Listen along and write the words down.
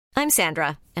I'm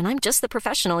Sandra, and I'm just the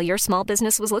professional your small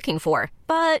business was looking for.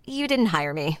 But you didn't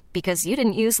hire me because you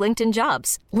didn't use LinkedIn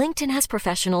Jobs. LinkedIn has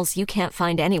professionals you can't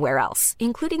find anywhere else,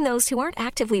 including those who aren't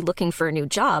actively looking for a new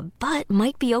job, but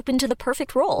might be open to the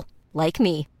perfect role, like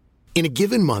me. In a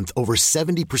given month, over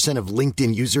 70% of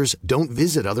LinkedIn users don't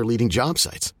visit other leading job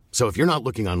sites. So if you're not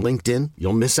looking on LinkedIn,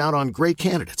 you'll miss out on great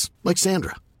candidates like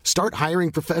Sandra. Start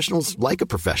hiring professionals like a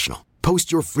professional.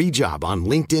 Post your free job on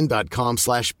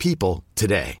linkedin.com/people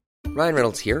today. Ryan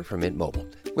Reynolds here from Mint Mobile.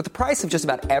 With the price of just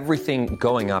about everything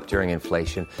going up during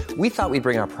inflation, we thought we'd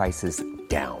bring our prices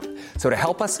down. So to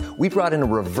help us, we brought in a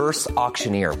reverse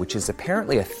auctioneer, which is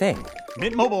apparently a thing.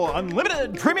 Mint Mobile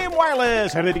Unlimited Premium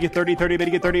Wireless. How to get 30, 30, bit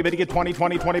to get 30, bit to get 20,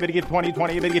 20, 20, bit to get 20,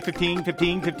 20, bit to get 15,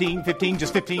 15, 15, 15,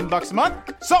 just $15 a month?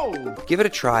 Sold! Give it a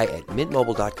try at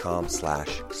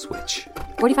mintmobile.com/switch.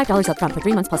 $45 up front for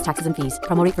 3 months plus taxes and fees.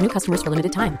 Promo rate for new customers for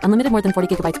limited time. Unlimited more than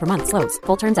 40 gigabytes per month. Slows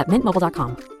full terms at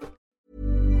mintmobile.com.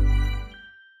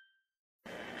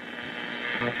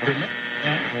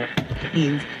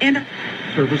 And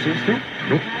services.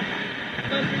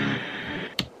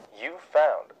 You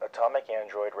found Atomic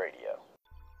Android Radio.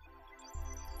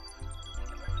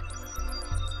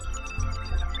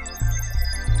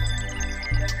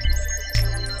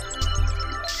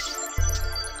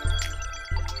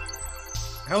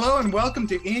 Hello and welcome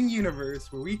to In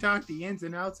Universe, where we talk the ins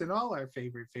and outs in all our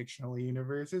favorite fictional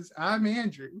universes. I'm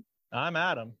Andrew. I'm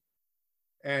Adam.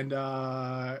 And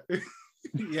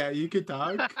yeah, you could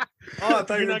talk. Oh, I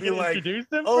thought you were going to be like,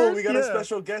 oh, we got a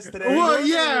special guest today. Well,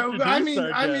 yeah, I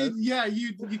mean, yeah,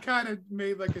 you kind of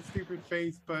made like a stupid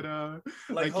face, but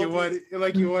like you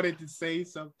wanted to say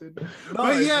something. No,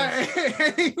 but yeah,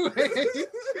 anyway,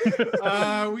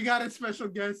 we got a special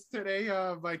guest today,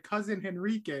 my cousin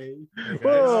Henrique. Hey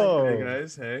guys. Hey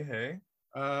guys, hey.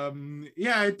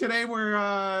 Yeah, today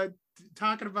we're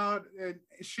talking about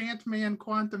Shantman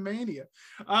Quantumania.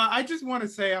 I just want to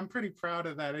say I'm pretty proud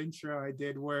of that intro I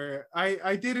did, where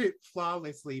I did it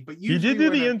flawlessly. But you did do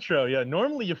the intro, yeah.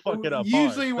 Normally you fuck it up.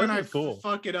 Usually hard. when I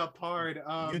fuck it up hard,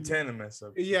 you tend to mess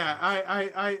up. Yeah,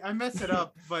 I mess it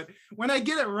up, but when I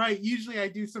get it right, usually I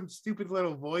do some stupid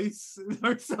little voice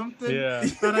or something. Yeah,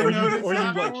 that or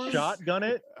you like shotgun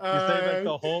it. You say like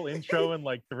the whole intro in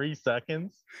like 3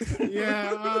 seconds.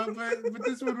 Yeah, but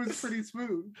this one was pretty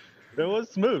smooth. It was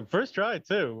smooth. First try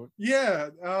too. Yeah.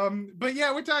 But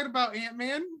yeah, we're talking about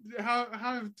Ant-Man.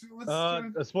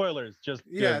 Spoilers. Just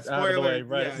spoilers. Out of the way,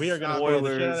 right? Yes, we are going to spoil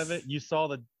the shit out of it. You saw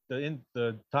the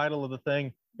title of the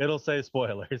thing. It'll say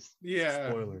spoilers.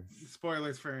 Yeah.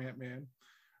 Spoilers for Ant-Man.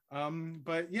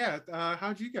 But yeah,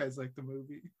 how'd you guys like the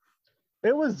movie?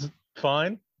 It was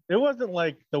fine. It wasn't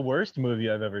like the worst movie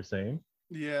I've ever seen.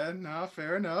 Yeah, no,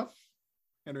 fair enough.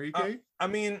 Enrique? I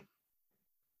mean,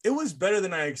 it was better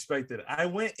than I expected. I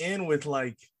went in with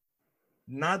like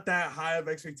not that high of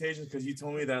expectations because you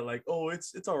told me that like, oh,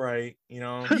 it's all right, you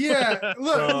know. Yeah,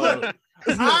 look.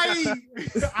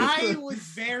 I was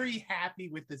very happy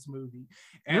with this movie.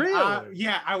 And really?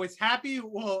 I was happy.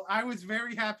 Well, I was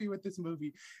very happy with this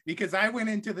movie because I went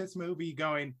into this movie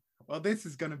going, well, this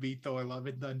is gonna be Thor: Love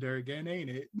and Thunder again, ain't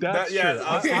it? That's true.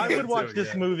 I would watch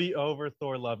this movie over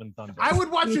Thor: Love and Thunder. I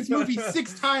would watch this movie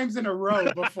 6 times in a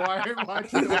row before I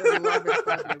watched Thor: Love and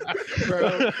Thunder,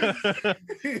 bro.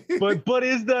 but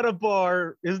is that a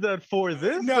bar? Is that for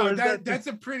this? No, that's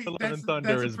a pretty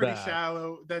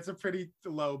shallow. That's a pretty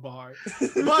low bar.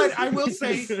 But I will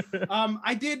say,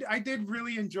 I did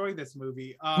really enjoy this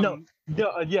movie.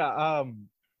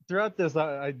 Throughout this,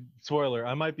 I spoiler,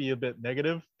 I might be a bit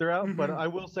negative throughout, but I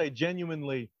will say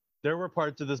genuinely, there were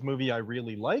parts of this movie I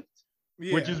really liked,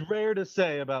 which is rare to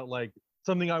say about like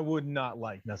something I would not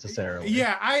like necessarily.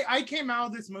 Yeah, I came out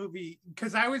of this movie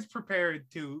because I was prepared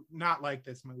to not like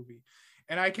this movie.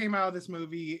 And I came out of this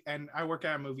movie, and I work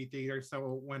at a movie theater.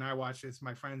 So when I watched this,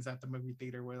 my friends at the movie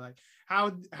theater were like,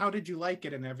 how did you like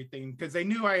it and everything? Because they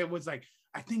knew I was like,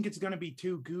 I think it's going to be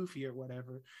too goofy or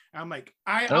whatever. And I'm like,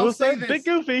 I'll say this. Bit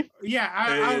goofy. Yeah.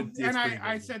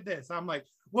 I said this. I'm like,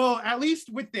 well, at least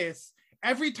with this,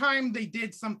 every time they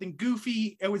did something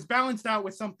goofy, it was balanced out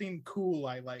with something cool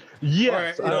I like.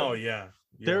 Yes. Yeah.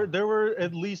 There were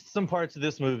at least some parts of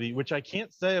this movie, which I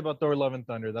can't say about Thor: Love and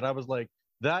Thunder, that I was like,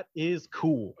 that is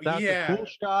cool. That's a cool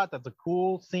shot. That's a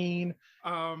cool scene.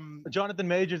 Jonathan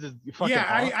Majors is fucking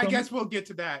awesome. I guess we'll get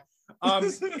to that.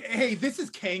 Hey, this is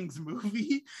Kang's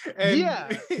movie.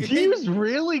 And, he was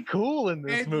really cool in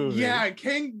this movie. Yeah,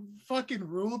 Kang fucking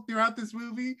ruled throughout this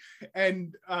movie,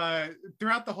 and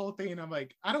throughout the whole thing, I'm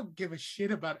like, I don't give a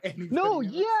shit about anything. No,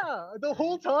 else. The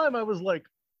whole time I was like,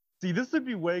 See, this would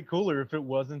be way cooler if it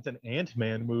wasn't an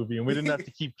Ant-Man movie and we didn't have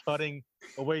to keep cutting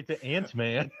away to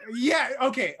Ant-Man. Yeah,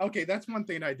 okay. That's one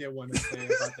thing I did want to say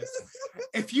about this.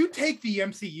 If you take the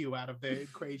MCU out of the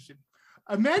equation,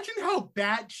 imagine how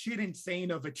batshit insane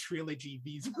of a trilogy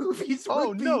these movies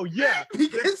would be. No, yeah.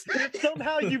 Because if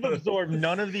somehow you've absorbed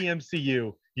none of the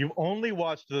MCU, you've only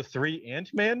watched the 3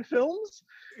 Ant-Man films,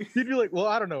 you'd be like, well,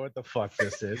 I don't know what the fuck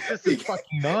this is. This is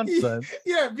fucking nonsense.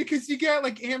 Yeah, because you get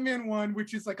like Ant-Man 1,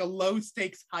 which is like a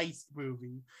low-stakes heist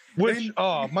movie. Which,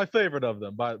 my favorite of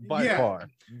them by far.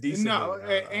 Decent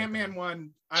movie. Ant-Man 1,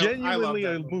 genuinely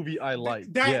I a movie I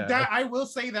like. That I will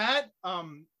say that.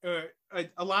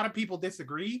 A lot of people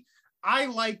disagree. I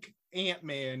like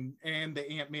Ant-Man and the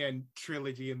Ant-Man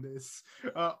trilogy in this.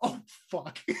 Oh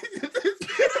fuck!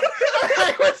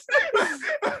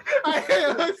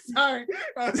 I'm sorry.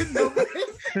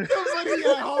 Nobody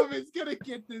at home is gonna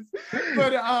get this.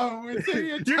 But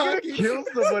you're gonna kill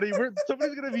somebody.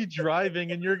 Somebody's gonna be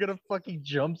driving, and you're gonna fucking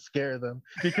jump scare them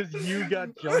because you got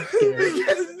jump scared.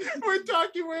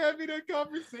 We're having a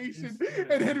conversation,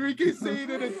 and Enrique's sitting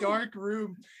in a dark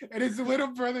room, and his little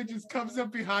brother just comes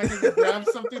up behind him and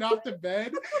grabs something off the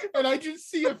bed, and I just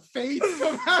see a face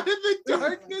come out of the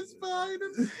darkness behind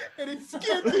him, and it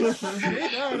scared the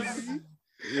shit out of me.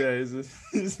 Yeah,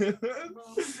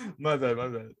 my bad.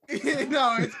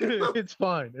 No, it's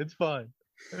fine. It's fine.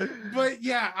 But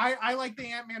yeah, I like the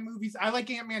Ant-Man movies. I like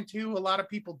Ant-Man 2. A lot of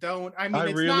people don't. I mean,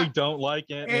 I really don't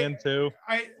like Ant-Man 2.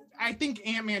 I think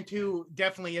Ant-Man 2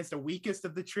 definitely is the weakest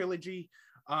of the trilogy.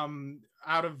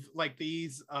 Out of like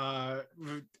these out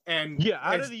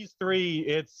of these 3,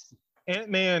 it's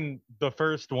Ant-Man the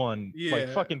first one, like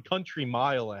fucking country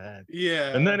mile ahead.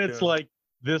 Yeah. And then it's like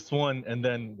this one and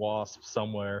then Wasp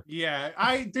somewhere. Yeah,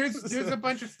 there's a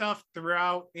bunch of stuff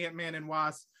throughout Ant-Man and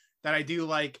Wasp that I do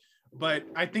like, but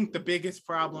I think the biggest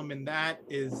problem in that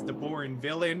is the boring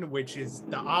villain, which is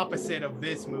the opposite of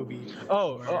this movie.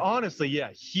 Honestly,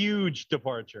 yeah, huge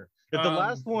departure. If the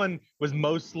last one was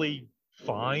mostly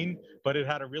fine, but it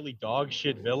had a really dog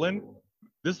shit villain,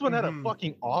 this one had a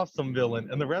fucking awesome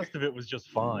villain, and the rest of it was just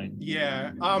fine.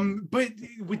 Yeah. But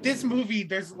with this movie,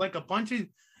 there's like a bunch of.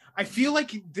 I feel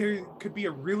like there could be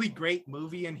a really great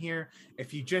movie in here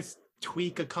if you just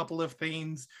tweak a couple of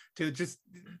things to just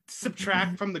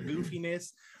subtract from the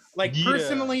goofiness. Like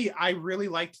personally, I really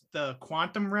liked the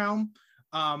Quantum Realm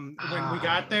when we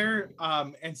got there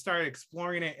and started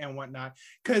exploring it and whatnot,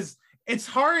 because it's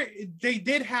hard. They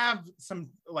did have some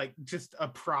like just a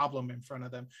problem in front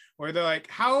of them where they're like,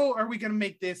 how are we going to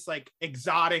make this like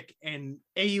exotic and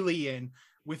alien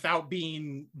without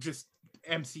being just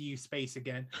MCU space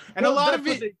again? And a lot of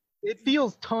it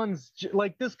feels tons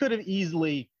like this could have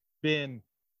easily been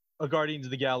a Guardians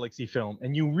of the Galaxy film,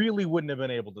 and you really wouldn't have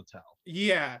been able to tell.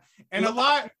 Yeah, and a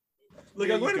lot. Like,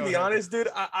 I'm going to be honest, dude.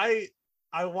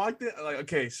 I walked it like,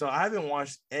 okay, so I haven't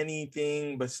watched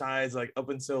anything besides like up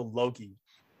until Loki,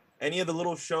 any of the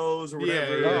little shows or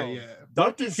whatever. Yeah.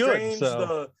 Doctor Strange,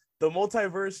 the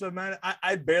multiverse of man.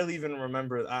 I barely even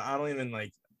remember. I don't even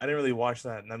like. I didn't really watch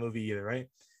that movie either, right?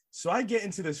 So I get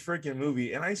into this freaking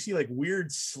movie and I see like weird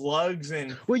slugs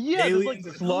and there's like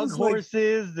slug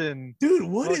horses and dude,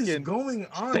 what is going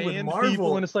on with Marvel?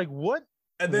 People, and it's like, what?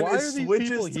 And then why it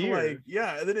switches to like,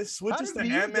 and then it switches to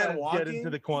Ant-Man walking get into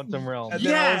the quantum realm. And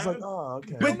then I was like, oh,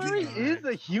 okay. Bill Murray is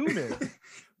a human.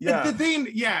 The thing,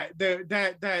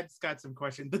 that's got some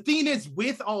questions. The thing is,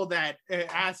 with all that,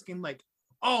 asking like,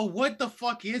 oh, what the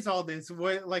fuck is all this?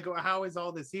 What, like, how is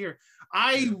all this here?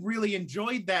 I really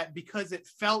enjoyed that because it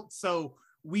felt so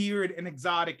weird and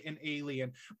exotic and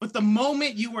alien. But the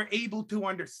moment you were able to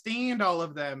understand all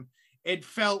of them, it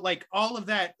felt like all of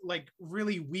that, like,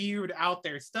 really weird out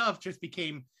there stuff just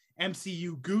became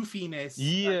MCU goofiness.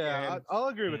 Yeah, I'll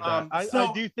agree with that.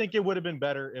 I do think it would have been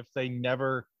better if they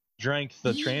never drank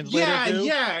the translator.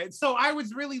 Yeah. So I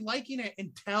was really liking it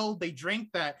until they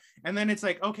drank that, and then it's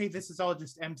like, okay, this is all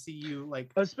just MCU.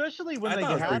 Like, especially when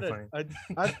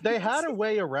they had a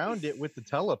way around it with the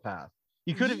telepath.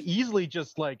 You could have easily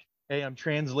just like, hey, I'm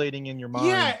translating in your mind.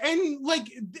 Yeah,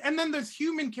 and then there's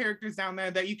human characters down there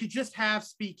that you could just have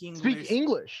speak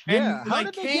English. And yeah, how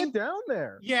like did they get down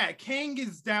there? Yeah, Kang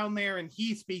is down there and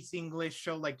he speaks English,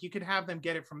 so like you could have them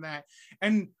get it from that.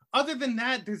 And other than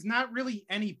that, there's not really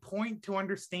any point to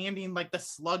understanding like the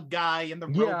slug guy and the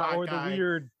robot or guy. The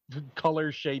weird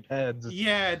color shaped heads.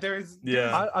 Yeah,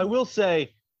 I will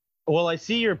say, well, I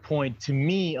see your point. To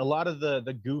me, a lot of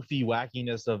the goofy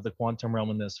wackiness of the quantum realm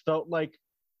in this felt like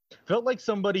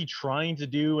somebody trying to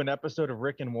do an episode of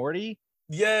Rick and Morty.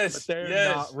 Yes, but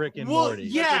they're not Rick and Morty.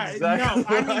 Yeah, exactly. No,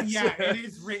 I mean, it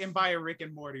is written by a Rick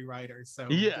and Morty writer. So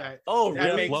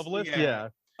Loveless. Yeah.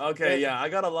 Okay, yeah, I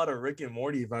got a lot of Rick and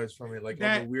Morty vibes from it, like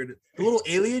the little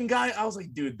alien guy. I was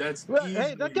like, dude, that's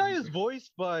hey, that guy is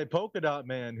voiced by Polka Dot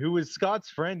Man, who was Scott's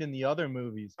friend in the other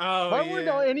movies. Oh, why weren't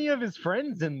any of his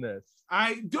friends in this?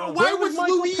 Why was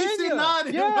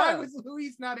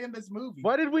Luis not in this movie?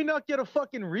 Why did we not get a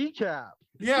fucking recap?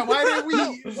 Yeah, why did we?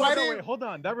 Wait, hold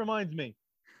on. That reminds me.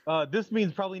 This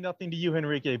means probably nothing to you,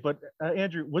 Henrique, but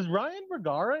Andrew, was Ryan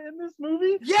Vergara in this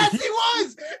movie? Yes, he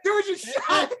was. There was a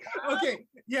shot. Okay,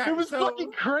 yeah, it was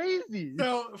fucking crazy.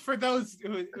 So for those,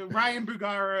 Ryan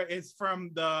Vergara is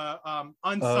from the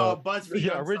Unsolved BuzzFeed.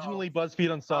 Yeah, originally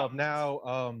BuzzFeed Unsolved,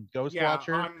 now Ghost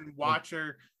Watcher. On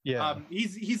Watcher. Yeah,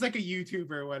 he's like a YouTuber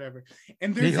or whatever,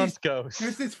 and there's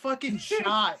this fucking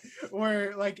shot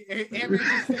where like Ant-Man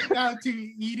just sits down to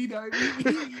eating.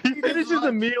 He finishes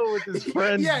a meal with his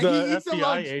friends, the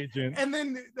FBI agent, and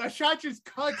then a shot just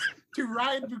cuts to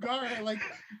Ryan Vergara like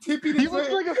tipping. He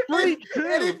looks like a freak too,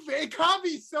 and it caught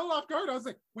me so off guard. I was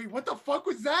like, "Wait, what the fuck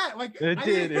was that?" Like, I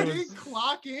didn't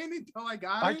clock in until I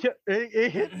got it.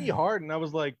 It hit me hard, and I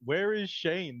was like, "Where is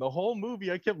Shane?" The whole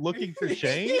movie, I kept looking for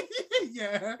Shane.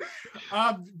 Yeah,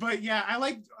 but yeah,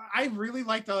 I really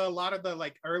liked a lot of the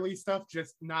like early stuff,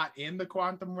 just not in the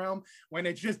quantum realm, when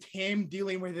it's just him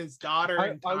dealing with his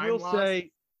daughter. I will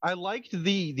say I liked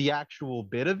the actual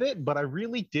bit of it, but I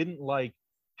really didn't like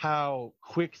how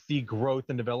quick the growth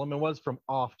and development was from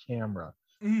off camera.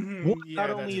 Mm-hmm. Not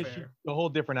only is she a whole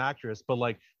different actress, but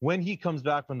like when he comes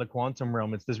back from the quantum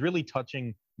realm, it's this really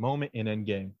touching moment in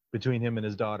Endgame between him and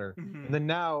his daughter. Mm-hmm. And then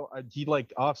now he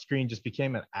like off screen just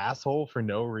became an asshole for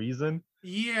no reason.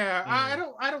 Yeah,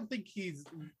 I don't think he's.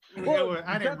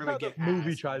 I didn't really get the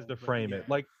movie tries to frame it,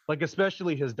 like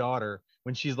especially his daughter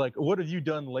when she's like, "What have you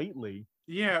done lately?"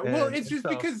 Yeah, well, it's just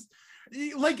because.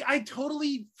 Like, I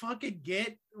totally fucking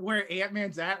get where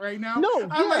Ant-Man's at right now. No,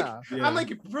 I'm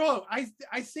like, bro,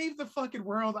 I saved the fucking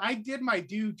world. I did my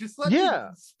due. Just let me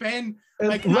spend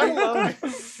like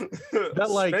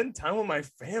spend time with my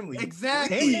family.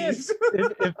 Exactly.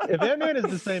 If Ant-Man is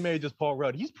the same age as Paul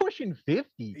Rudd, he's pushing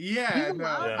 50. Yeah,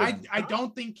 I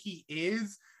don't think he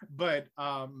is, but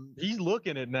he's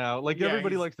looking it now. Like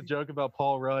everybody likes to joke about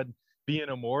Paul Rudd being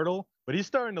immortal, but he's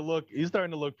starting to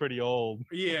look pretty old.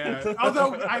 Yeah,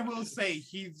 although I will say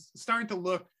he's starting to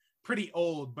look pretty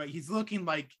old, but he's looking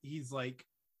like he's like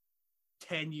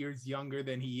 10 years younger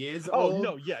than he is. Old.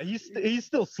 No, yeah, he's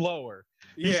still slower.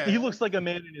 He looks like a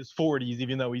man in his 40s,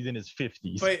 even though he's in his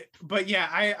 50s. But yeah,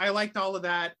 I liked all of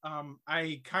that.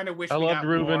 I kind of wish I we loved got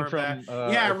Ruben more from. Of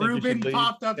that. Ruben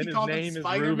popped up. And he called him name is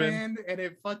Spider-Man, and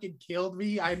it fucking killed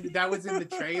me. That was in the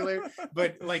trailer,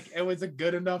 but like it was a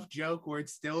good enough joke where it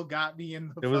still got me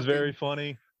in the. It was very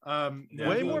funny.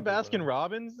 Way more Baskin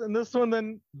Robbins in this one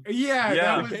than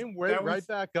it came right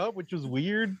back up, which was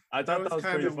weird. I thought that was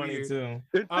pretty funny too.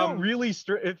 It felt really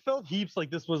it felt heaps like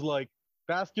this was like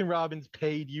Baskin Robbins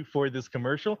paid you for this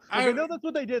commercial. Like, I know that's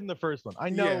what they did in the first one. I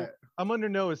know I'm under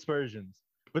no aspersions,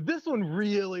 but this one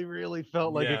really, really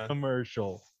felt like a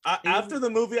commercial. After the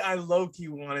movie, I low-key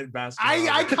wanted Baskin Robbins.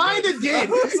 I kind of did.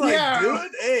 I was like,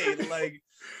 dude, hey, like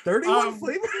 31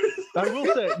 flavors. I will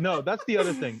say, no, that's the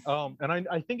other thing. And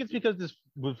I think it's because this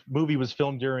movie was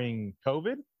filmed during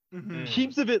COVID. Mm-hmm.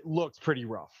 Heaps of it looks pretty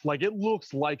rough. Like it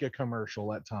looks like a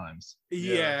commercial at times.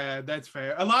 Yeah, that's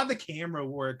fair. A lot of the camera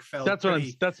work felt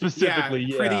pretty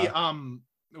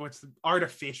what's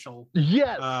artificial.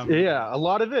 Yes. A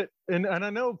lot of it. And I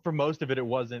know for most of it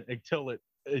wasn't until it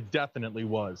definitely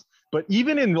was. But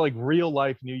even in like real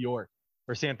life New York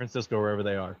or San Francisco, wherever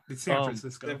they are. It's San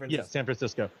Francisco. Yeah, San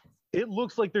Francisco. It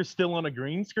looks like they're still on a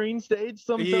green screen stage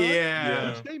sometimes.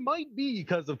 Yeah. Which they might be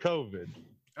because of COVID.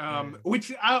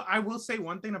 Which I will say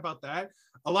one thing about that.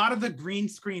 A lot of the green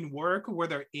screen work where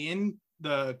they're in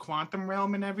the quantum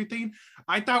realm and everything,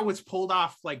 I thought was pulled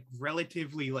off like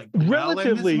relatively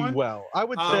well. I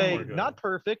would say not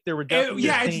perfect. There were definitely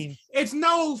scenes. It's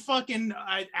no fucking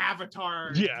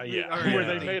Avatar. Where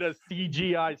they made a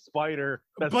CGI spider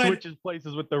that switches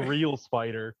places with the real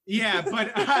spider. Yeah,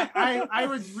 but I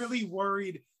was really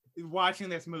worried watching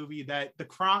this movie that the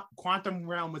quantum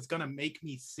realm was gonna make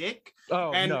me sick.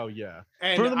 And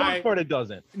for the most part it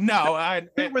doesn't.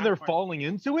 Where they're falling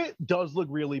into it does look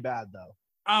really bad though.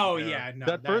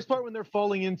 That first part when they're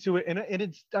falling into it, and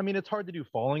it's hard to do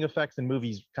falling effects in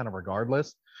movies kind of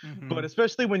regardless, but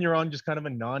especially when you're on just kind of a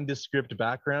nondescript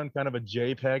background, kind of a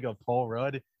JPEG of Paul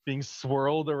Rudd being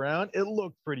swirled around, it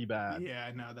looked pretty bad.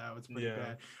 That was pretty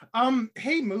bad.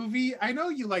 Hey movie, I know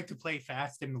you like to play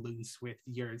fast and loose with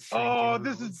your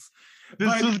this is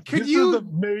a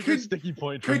major sticky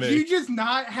point for me. Could you just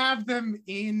not have them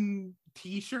in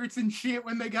t-shirts and shit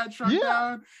when they got shrunk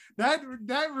down. That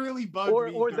really bugged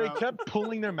me. Or they kept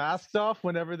pulling their masks off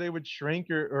whenever they would shrink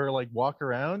or like walk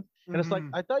around. And it's like,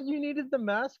 I thought you needed the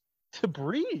mask to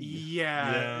breathe.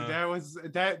 Yeah.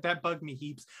 That bugged me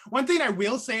heaps. One thing I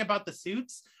will say about the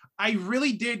suits, I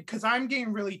really did, because I'm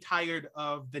getting really tired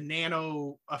of the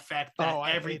nano effect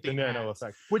that everything the nano has.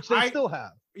 effect, which they still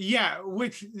have. Yeah,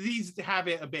 which these have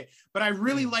it a bit, but I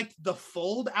really liked the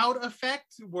fold out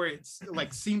effect where it's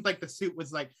like seemed like the suit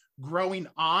was like growing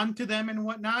onto them and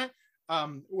whatnot.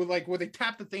 With like where they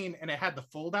tapped the thing and it had the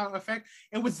fold out effect.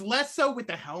 It was less so with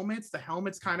the helmets. The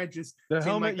helmets kind of just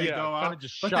seem like they go out,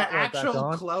 but the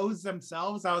actual clothes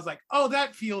themselves, I was like, oh,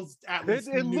 that feels at least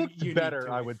it looked better.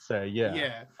 I would say,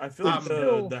 yeah. I feel like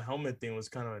the helmet thing was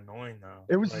kind of annoying though.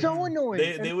 It was so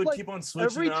annoying. They would keep on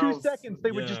switching every 2 seconds.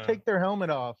 They would just take their helmet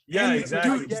off. Yeah,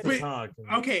 exactly.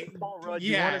 Okay, you want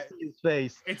to see his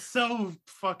face. It's so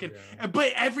fucking.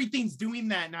 But everything's doing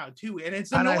that now too, and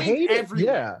it's annoying everywhere.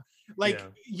 Yeah. Like,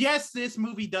 yes, this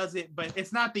movie does it, but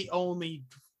it's not the only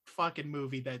fucking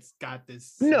movie that's got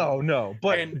this. No,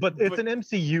 but it's an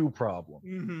MCU problem.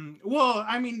 Mm-hmm. Well,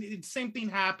 I mean, same thing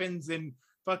happens in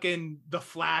fucking the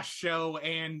Flash show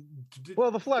and.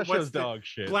 Well, the Flash show's dog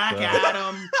shit. Black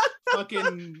Adam,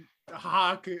 fucking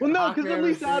Hawk. Well, no, because at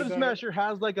least Adam Smasher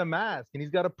has like a mask and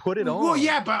he's got to put it on. Well,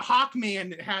 yeah, but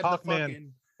Hawkman had the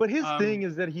fucking. But his thing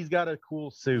is that he's got a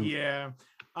cool suit. Yeah.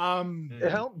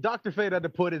 Dr. Fate had to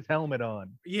put his helmet on.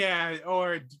 Yeah,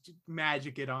 or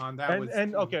magic it on.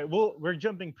 Okay, well, we're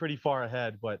jumping pretty far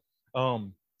ahead, but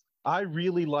I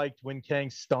really liked when Kang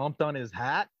stomped on his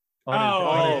hat.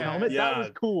 On his helmet. Yeah. That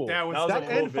was cool. That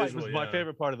end fight was my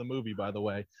favorite part of the movie, by the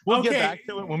way. We'll get back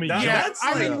to it when we jump.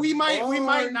 I mean, we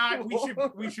might not.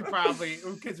 We should probably,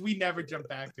 because we never jump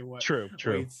back to what true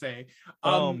we'd say.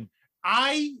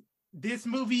 This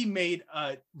movie made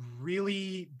a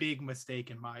really big mistake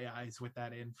in my eyes with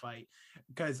that end fight,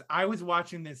 because I was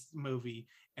watching this movie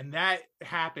and that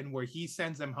happened where he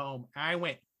sends them home. And I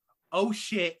went, oh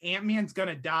shit, Ant-Man's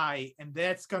gonna die and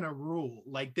that's gonna rule.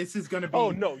 Like, this is gonna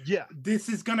be this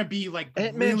is gonna be like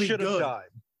Ant-Man really should have good.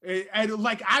 died. And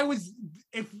like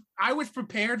if I was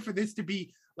prepared for this to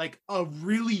be like a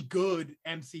really good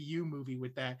MCU movie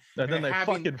with that, and then they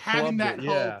having that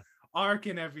whole arc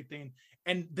and everything.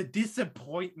 And the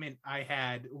disappointment I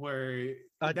had where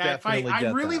that fight, I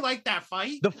really liked that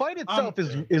fight. The fight itself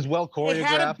is well choreographed. It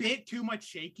had a bit too much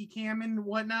shaky cam and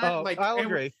whatnot. I'll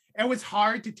agree. It was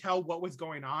hard to tell what was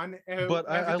going on. But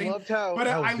I loved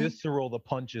how visceral the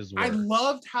punches were. I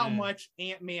loved how much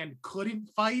Ant-Man couldn't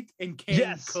fight and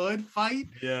Kang could fight.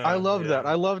 Yeah, I love that.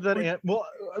 I love that.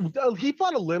 He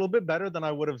fought a little bit better than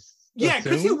I would have. Yeah,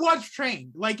 because he was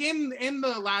trained. Like in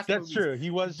the last. That's movies, true. He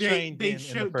was trained. They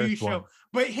show.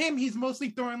 But he's mostly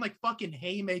throwing like fucking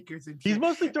haymakers and shit. He's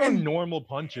mostly throwing normal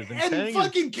punches.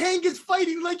 And Kang is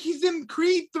fighting like he's in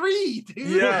Creed 3,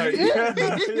 dude. Yeah.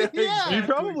 He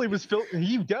probably was.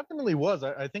 He definitely was.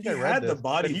 I think I read the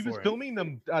body. He was filming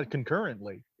them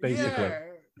concurrently, basically.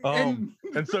 Yeah.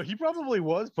 And so he probably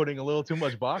was putting a little too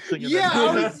much boxing in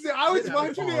I was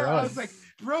watching it. I was like,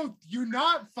 bro, you're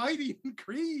not fighting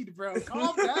Creed, bro.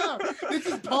 Calm down. This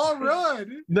is Paul Rudd.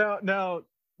 Now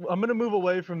I'm gonna move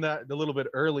away from that a little bit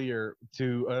earlier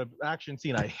to an action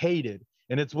scene I hated,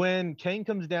 and it's when Kang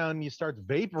comes down and he starts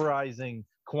vaporizing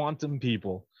quantum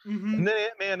people, and then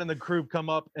Ant-Man and the crew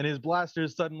come up, and his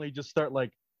blasters suddenly just start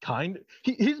like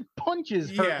his punches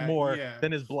hurt more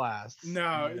than his blasts.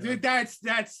 No,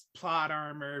 that's plot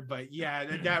armor, but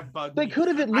that bugged me. They could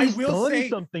have at least done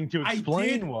something to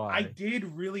explain why. I did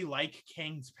really like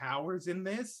Kang's powers in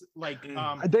this. Like,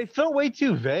 they felt way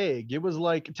too vague. It was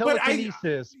like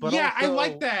telekinesis, but I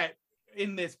like that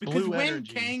in this, because when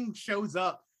Kang shows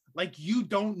up, like, you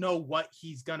don't know what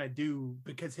he's gonna do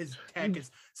because his tech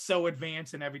is so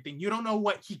advanced and everything. You don't know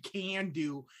what he can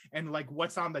do and like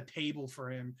what's on the table for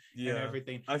him and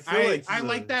everything. I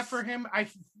like that for him.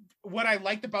 What I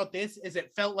liked about this is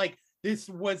it felt like this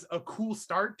was a cool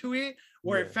start to it,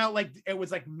 where it felt like it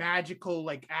was like magical,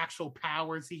 like actual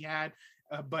powers he had,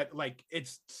 but like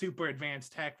it's super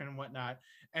advanced tech and whatnot.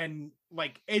 And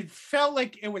like it felt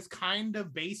like it was kind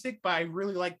of basic, but I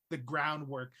really liked the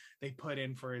groundwork they put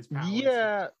in for his powers.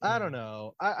 Yeah, I don't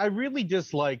know. I really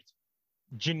disliked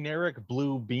generic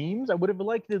blue beams. I would have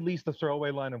liked at least a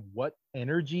throwaway line of what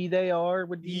energy they are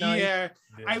would be nice.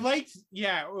 I liked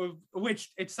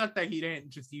which it sucked that he didn't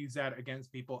just use that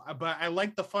against people, but I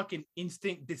liked the fucking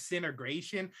instant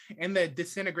disintegration and the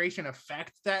disintegration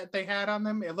effect that they had on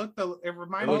them. It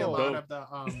reminded me a lot of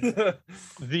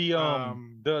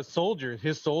the soldiers,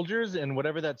 his soldiers, and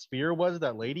whatever that spear was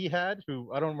that lady had,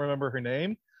 who I don't remember her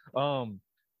name.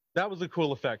 That was a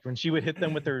cool effect when she would hit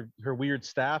them with her weird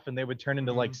staff and they would turn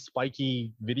into like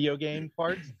spiky video game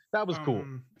parts. That was cool.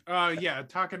 Yeah,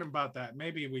 talking about that,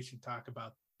 maybe we should talk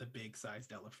about the big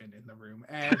sized elephant in the room.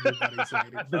 Everybody's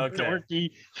waiting.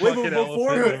 Dorky. Wait, but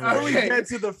before we Okay. get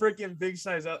to the freaking big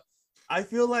size, I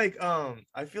feel like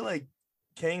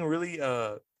Kang really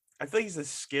I feel like he's the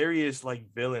scariest like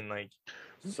villain like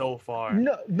so far.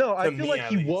 No, I To feel me, like at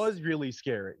he least. was really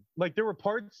scary. Like there were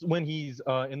parts when he's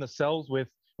in the cells with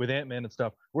Ant-Man and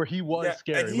stuff where he was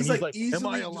scary. And he's when like he's easily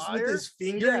 "Am I a just liar?" with his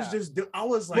fingers Yeah. just I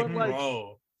was like, But, like,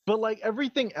 bro. But like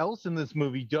everything else in this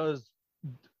movie does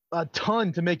a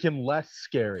ton to make him less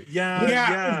scary.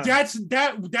 Yeah,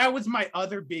 that was my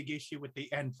other big issue with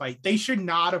the end fight. They should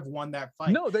not have won that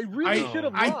fight. No, they really should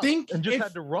have. I think and just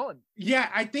had to run. Yeah,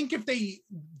 I think if the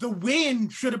win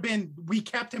should have been we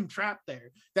kept him trapped there.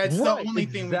 That's the only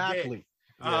thing we did.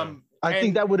 I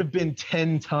think that would have been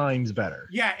 10 times better.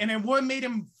 Yeah, and it would have made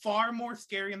him far more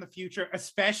scary in the future.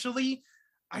 Especially,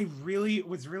 I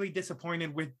was really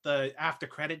disappointed with the after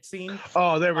credit scene.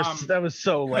 Oh, that was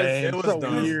so lame. It was so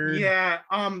weird. Yeah.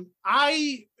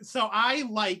 I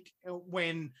like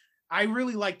when I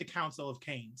really like the Council of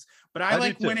Kings, but I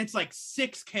like when it's like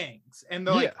 6 kings and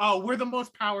they're like, oh, we're the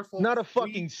most powerful. Not a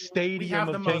fucking stadium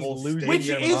of kings losing. Which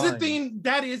is a thing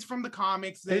that is from the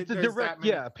comics. It's a direct,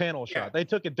 panel shot. They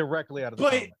took it directly out of the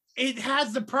but comics. It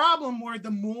has the problem where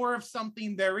the more of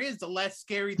something there is, the less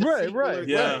scary the sequel Right. is.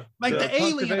 Yeah. Like the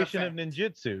alien conservation effect. of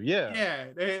ninjutsu. Yeah.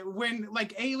 Yeah, when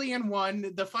like Alien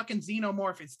 1, the fucking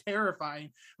xenomorph is terrifying,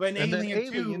 but in And then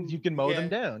Alien 2, aliens, you can mow them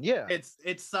down. Yeah,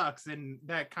 it sucks, and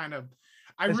that kind of.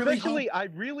 I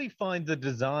really find the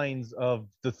designs of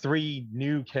the 3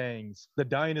 new Kangs, the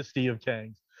dynasty of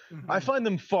Kangs. I find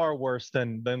them far worse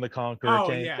than the Conqueror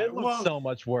Kang. Yeah. It looks so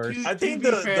much worse. I think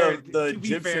the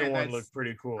Egyptian one looked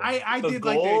pretty cool. I did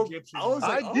gold, like the Egyptian. I was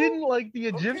like, I didn't like the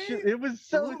Egyptian. okay. It was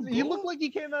so. He looked like he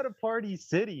came out of Party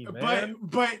City, man.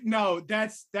 But no,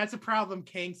 that's a problem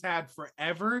Kangs had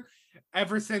forever.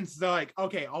 Ever since they're like,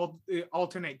 okay,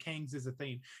 alternate Kangs is a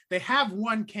thing. They have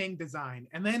one Kang design,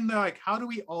 and then they're like, how do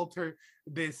we alter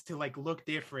this to like look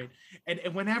different? And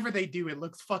whenever they do, it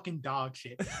looks fucking dog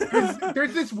shit.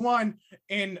 There's this one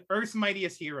in Earth's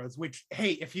Mightiest Heroes, which,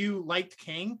 hey, if you liked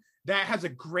Kang, that has a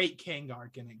great Kang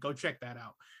arc in it. Go check that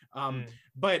out.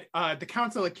 But the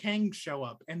Council of Kangs show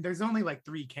up, and there's only like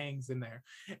 3 Kangs in there,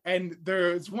 and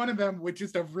there's one of them with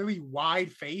just a really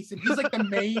wide face, and he's like the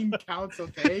main Council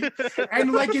Kang,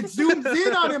 and like it zooms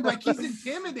in on him like he's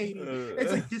intimidating.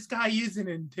 It's like, this guy isn't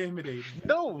intimidating.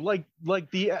 No, like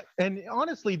and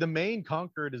honestly, the main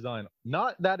Conqueror design,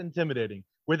 not that intimidating.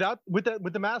 With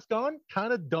the mask on,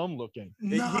 kind of dumb looking.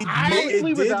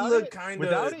 It did look kind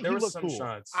of. There were some cool.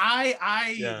 shots.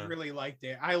 I really liked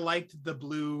it. I liked the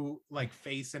blue like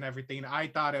face and everything. I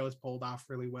thought it was pulled off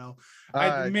really well.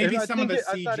 Maybe some of the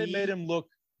CG. I thought it made him look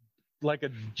like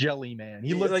a jelly man.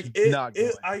 He looked like not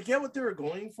good. I get what they were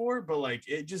going for, but like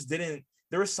it just didn't.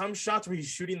 There were some shots where he's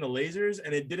shooting the lasers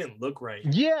and it didn't look right.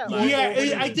 Yeah,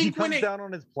 I think he when comes down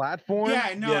on his platform.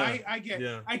 Yeah, no, I get.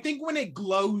 Yeah. I think when it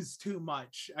glows too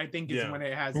much, I think is when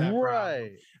it has that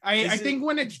problem. I think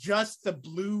when it's just the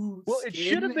blue. Well, it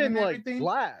should have been like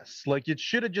glass. Like it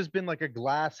should have just been like a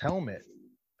glass helmet.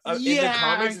 In the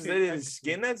comics, is it his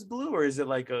skin that's blue, or is it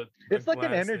like a? It's like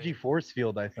an energy force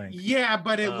field, I think. Yeah,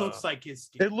 but it looks like his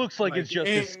skin. It looks like it's just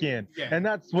his skin, and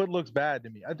that's what looks bad to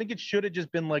me. I think it should have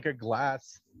just been like a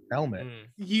glass helmet.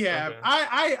 Yeah, okay.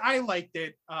 I liked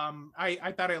it.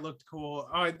 I thought it looked cool.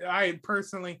 I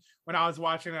personally, when I was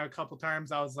watching it a couple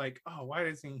times, I was like, oh, why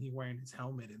isn't he wearing his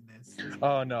helmet in this?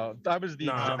 Oh no, that was the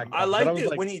exact. I liked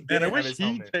it when he did. I wish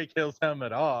he'd take his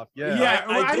helmet off. Yeah, yeah.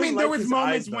 I mean, there was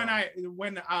moments when I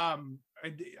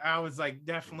was like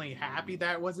definitely happy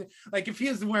that wasn't like if he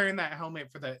was wearing that helmet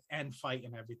for the end fight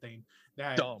and everything.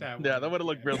 That would have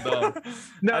looked real dumb.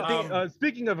 Now,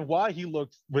 speaking of why he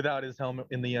looks without his helmet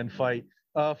in the end fight,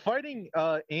 fighting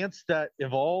ants that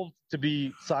evolved to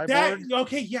be cyborgs.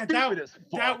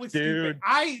 That was stupid.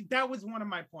 That was one of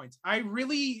my points.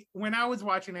 When I was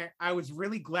watching it, I was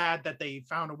really glad that they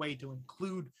found a way to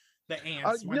include the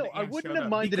ants. I wouldn't have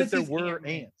minded if there were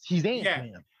ants. He's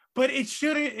Ant-Man. But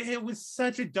it was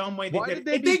such a dumb way. Why did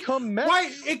they become mess?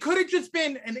 Why it could have just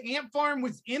been an ant farm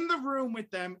was in the room with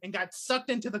them and got sucked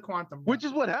into the quantum realm. Which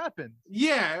is what happened.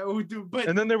 Yeah, but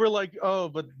and then they were like, oh,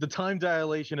 but the time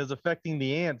dilation is affecting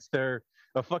the ants. They're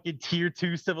a fucking tier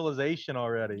 2 civilization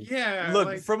already. Yeah.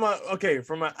 Look, from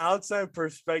an outside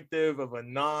perspective of a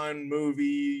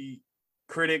non-movie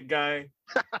critic guy,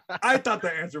 I thought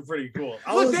the ants were pretty cool.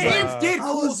 The ants did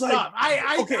cool stuff.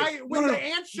 When the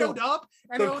ants showed up,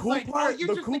 and I was like, "Oh,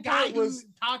 you're just the guy who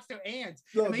talks to ants."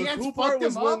 And the ants cool part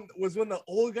was when the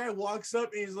old guy walks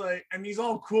up and he's like, and he's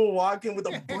all cool walking with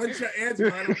a bunch of ants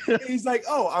behind him. And he's like,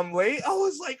 "Oh, I'm late." I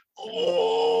was like,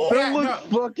 "Oh, that looks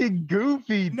fucking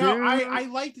goofy, dude." No, I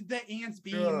liked the ants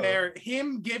being there.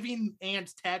 Him giving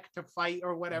ants tech to fight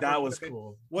or whatever. That was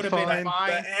cool. Would have been fine.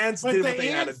 The ants did what they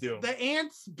had to do. The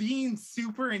ants being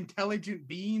super intelligent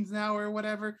beings now or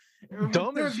whatever.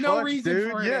 There's no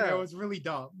reason for it. Yeah. It was really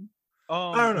dumb.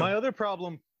 I don't know. My other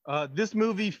problem, this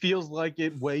movie feels like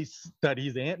it wastes that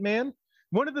he's Ant-Man.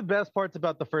 One of the best parts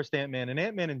about the first Ant-Man and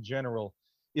Ant-Man in general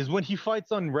is when he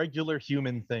fights on regular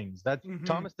human things. That's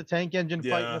Thomas the Tank Engine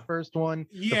fight in the first one.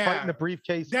 The fight in the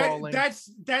briefcase falling. That's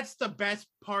the best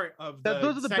part of the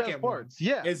those are the best parts.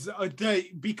 Yeah, is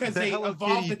because they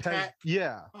evolved the tech.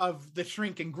 Of the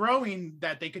shrink and growing,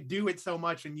 that they could do it so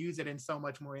much and use it in so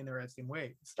much more interesting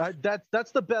ways.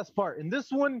 That's the best part. In this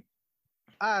one,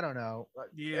 I don't know.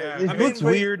 Yeah, it looks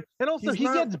weird, and also he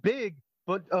gets big,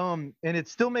 but and it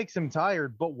still makes him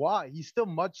tired. But why? He's still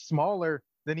much smaller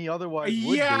than he otherwise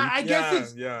would be. I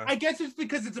guess it's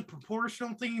because it's a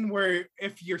proportional thing where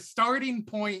if your starting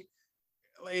point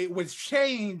it was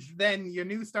changed, then your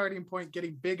new starting point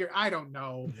getting bigger. I don't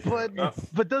know.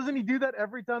 But doesn't he do that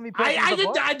every time he presses the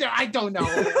button? I don't know.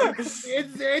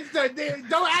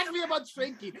 Don't ask me about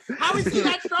shrinking. How is he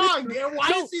that strong?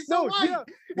 Why is he so light? Yeah.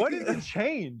 Why did it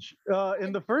change?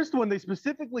 In the first one, they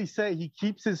specifically say he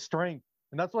keeps his strength.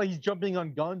 And that's why he's jumping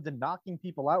on guns and knocking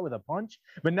people out with a punch.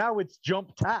 But now it's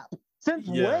jump tap. Since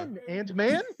when,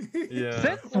 Ant-Man?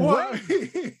 Since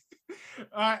when?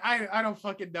 I don't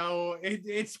fucking know.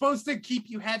 It's supposed to keep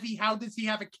you heavy. How does he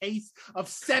have a case of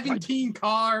 17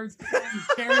 cars and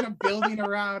carrying a building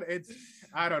around?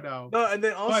 I don't know. No, and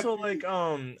then also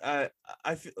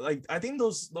I feel like I think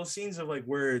those scenes of like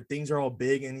where things are all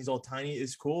big and he's all tiny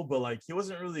is cool, but like he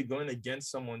wasn't really going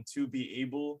against someone to be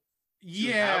able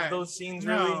have those scenes.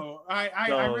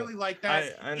 I really like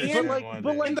that. I understand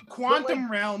but in the quantum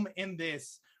realm in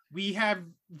this, we have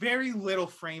very little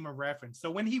frame of reference. So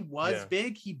when he was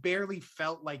big, he barely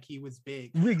felt like he was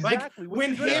big. Exactly. Like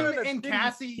when him and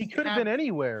Cassie, he could have been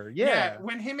anywhere.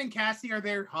 When him and Cassie are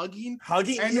there hugging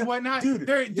and whatnot, dude,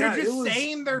 they're just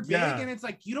saying they're big, and it's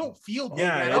like you don't feel big.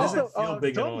 It doesn't feel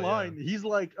big at all. Line. He's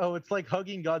like, "Oh, it's like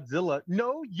hugging Godzilla."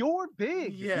 No, you're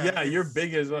big. Yeah, you're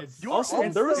big as well. Also,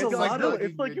 there was a lot of.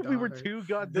 It's like if we were two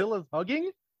Godzillas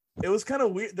hugging. It was kind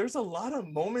of weird. There's a lot of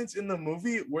moments in the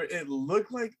movie where it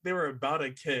looked like they were about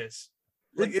to kiss.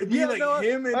 Like it'd be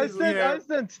him and I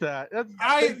sensed that.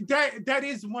 That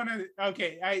is one of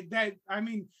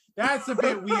that's a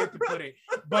bit weird to put it.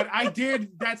 But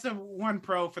that's one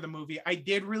pro for the movie. I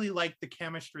did really like the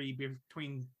chemistry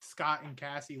between Scott and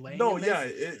Cassie Lang.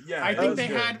 I think they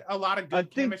had a lot of good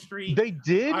chemistry. They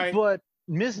did, but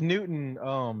Miss Newton,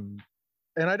 and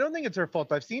I don't think it's her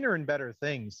fault. I've seen her in better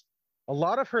things. A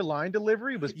lot of her line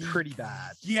delivery was pretty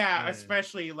bad. Yeah,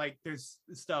 especially like there's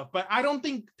stuff. But I don't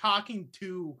think talking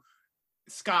to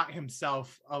Scott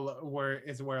himself where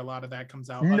a lot of that comes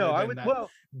out. No,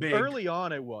 early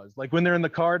on it was. Like when they're in the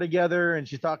car together and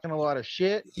she's talking a lot of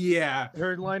shit. Yeah.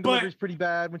 Her line delivery is pretty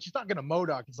bad. When she's talking to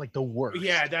MODOK, it's like the worst.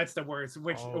 Yeah, that's the worst,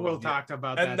 which we'll talk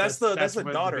about and that. That's the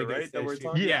daughter, right? That we're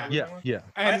talking about. Yeah.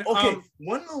 And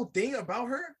one little thing about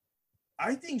her,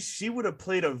 I think she would have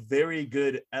played a very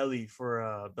good Ellie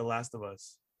for The Last of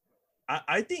Us.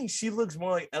 I think she looks more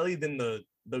like Ellie than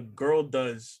the girl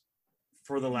does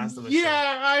for The Last of Us.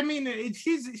 Yeah, I mean,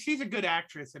 she's a good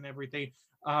actress and everything.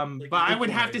 But I would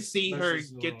have to see her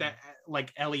get that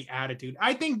like Ellie attitude.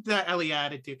 I think the Ellie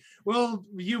attitude. Well,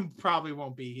 you probably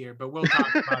won't be here, but we'll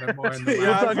talk about it more.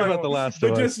 We'll talk about The Last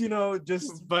of Us.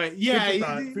 But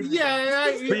I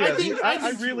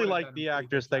really like the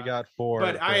actress they got for.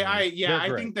 But I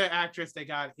think the actress they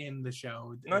got in the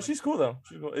show. No, she's cool though.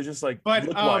 She's cool. It's just like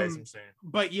look-wise, I'm saying.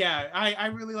 But yeah, I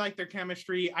really like their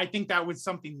chemistry. I think that was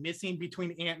something missing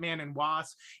between Ant-Man and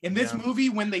Wasp in this movie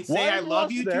when they say "I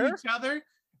love you" to each other.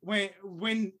 When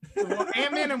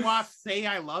Ant-Man and Wasp say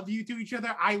 "I love you" to each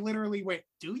other, I literally went,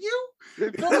 "Do you?"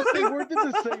 It's almost they weren't in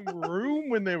the same room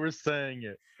when they were saying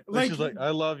it. Like she's like, "I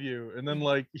love you," and then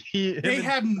like they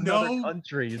have no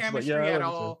country chemistry at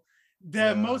all.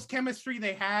 The most chemistry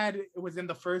they had was in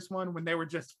the first one when they were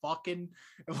just fucking.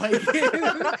 Like,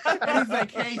 and he's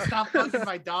like, "Hey, stop fucking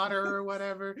my daughter" or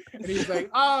whatever. And he's like,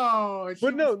 "Oh."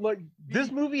 But no, like this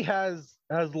movie has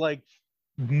like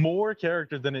more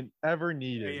characters than it ever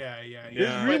needed. Yeah.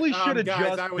 It really should have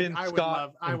just been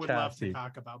Scott I would love Cassie. to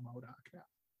talk about MODOK now.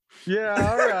 Yeah,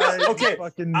 all right. Okay,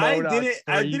 fucking I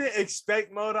didn't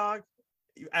expect MODOK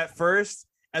at first.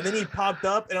 And then he popped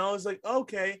up, and I was like,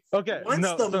 okay. Okay. Once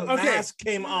the mask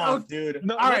came off, dude.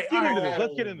 No,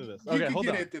 let's get into this. Okay, hold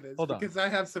on. Because I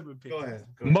have some opinions.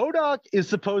 Go ahead. MODOK is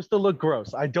supposed to look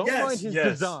gross. I don't mind his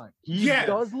design. He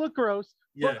does look gross,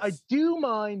 but I do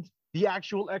mind the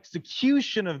actual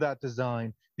execution of that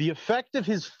design. The effect of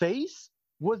his face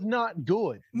was not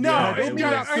good. No, I don't mean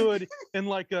not good in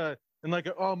like a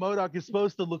oh, MODOK is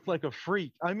supposed to look like a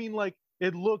freak. I mean like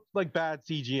it looked like bad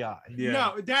CGI. Yeah.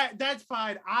 No, that's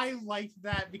fine. I liked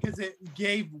that because it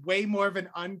gave way more of an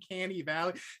uncanny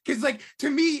valley. Because, like, to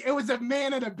me, it was a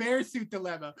man in a bear suit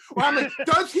dilemma. Where I'm like,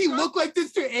 does he look like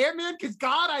this to Ant-Man? Because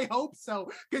God, I hope so.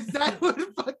 Because that would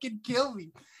fucking kill me.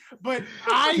 But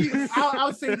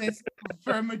I'll say this: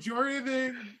 for a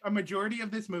majority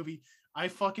of this movie, I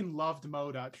fucking loved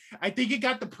MODOK. I think it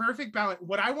got the perfect balance.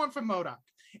 What I want from MODOK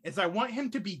is I want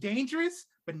him to be dangerous,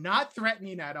 but not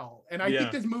threatening at all. And I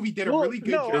think this movie did a really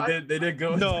good job. They did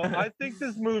go. No, I think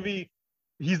this movie,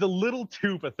 he's a little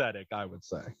too pathetic, I would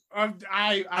say. I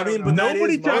mean, but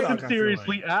nobody takes him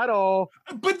seriously at all.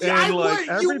 But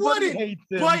you wouldn't. Hates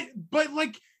him. But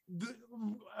like,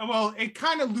 well, it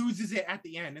kind of loses it at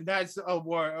the end, and that's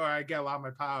where I get a lot of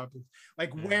my power.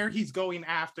 Like where he's going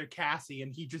after Cassie,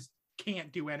 and he just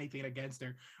can't do anything against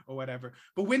her or whatever.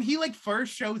 But when he like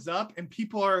first shows up and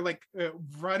people are like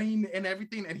running and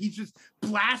everything, and he's just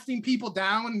blasting people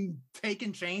down and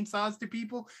taking chainsaws to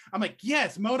people, I'm like,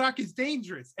 yes, MODOK is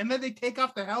dangerous. And then they take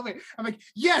off the helmet. I'm like,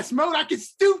 yes, MODOK is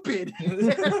stupid.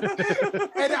 And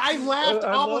I laughed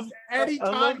almost any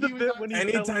time he was on.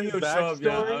 Anytime he would show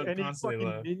up, and he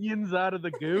fucking minions out of the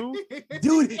goo.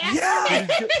 Dude,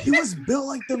 he was built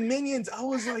like the minions. I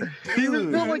was like, dude. He was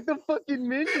built like the fucking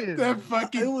minions. That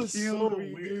fucking it was so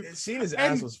weird. Seeing his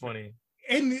ass was funny.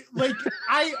 And like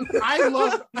I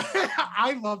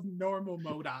love normal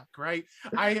MODOK, right?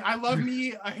 I love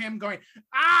him going,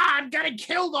 I'm gonna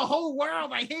kill the whole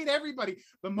world. I hate everybody.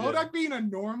 But MODOK being a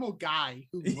normal guy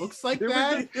who looks like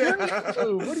that.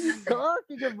 What are you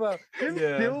talking about? Him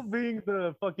still being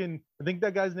the fucking, I think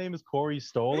that guy's name is Corey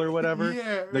Stoll or whatever.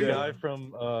 The guy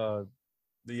from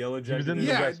the Yellow Jacket. He was in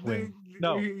the West Wing.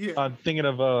 I'm thinking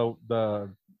of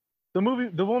the movie,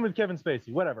 the one with Kevin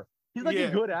Spacey, whatever. He's like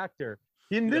a good actor.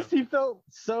 In this, he felt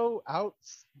so out,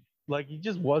 like he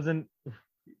just wasn't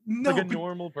like a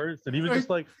normal person. He was just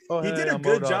like, oh, he did a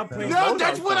good job playing. No,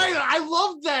 that's what I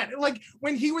love that. Like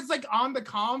when he was like on the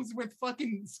comms with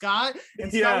fucking Scott, and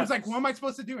Scott was like, what am I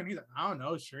supposed to do? And he's like, I don't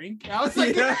know, shrink. I was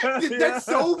like, that's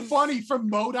so funny for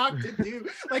MODOK to do.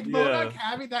 Like MODOK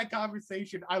having that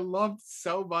conversation, I loved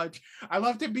so much. I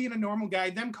loved him being a normal guy.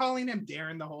 Them calling him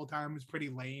Darren the whole time was pretty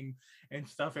lame and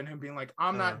stuff, and him being like,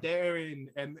 I'm not Darren,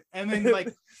 and then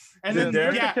like, and then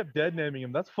Darren kept dead naming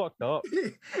him. That's fucked up.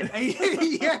 And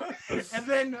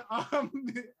then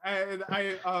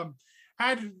I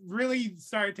had really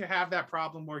started to have that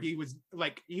problem where he was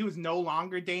no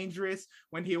longer dangerous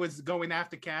when he was going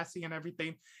after Cassie and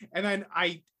everything, and then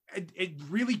it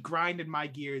really grinded my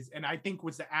gears, and I think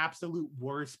was the absolute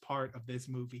worst part of this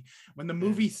movie when the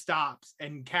movie stops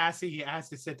and Cassie has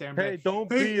to sit there and be like, don't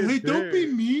be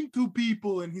mean to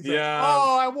people, and he's like,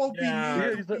 oh, I won't be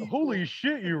mean. He's like, holy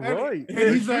shit, you're right.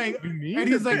 And he's like,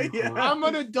 I'm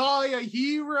gonna die a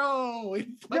hero.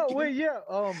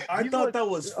 I thought that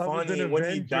was funny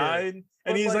when he died,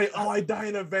 and he's like, oh, I die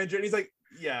an Avenger, and he's like,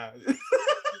 yeah.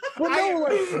 Well, no,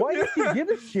 like, why does he give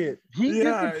a shit? He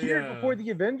disappeared before the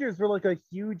Avengers were like a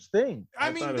huge thing.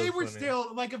 I mean, they were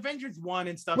still like Avengers 1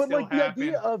 and stuff. But still like the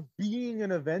idea of being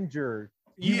an Avenger,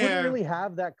 you wouldn't really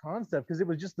have that concept because it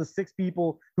was just the 6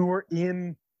 people who were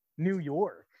in New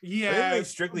York. Yeah, they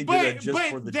strictly do that just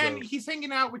for the then joke. He's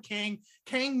hanging out with Kang.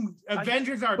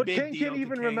 Avengers are a big Kang deal. Can't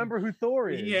even remember who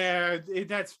Thor is. Yeah,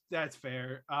 that's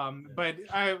fair. But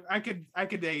I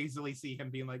could easily see him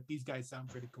being like, these guys sound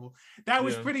pretty cool. That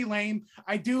was pretty lame.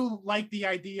 I do like the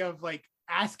idea of like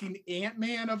asking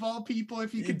Ant-Man of all people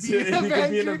if he could be an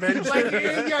Avenger. Like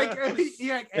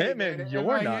Ant-Man,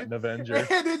 you're not an Avenger. And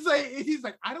it's like he's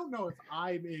like, I don't know if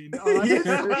I'm in.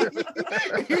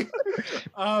 Honestly.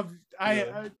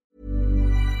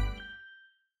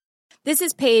 This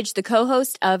is Paige, the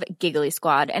co-host of Giggly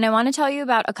Squad, and I want to tell you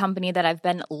about a company that I've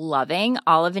been loving,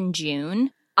 Olive &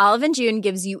 June. Olive & June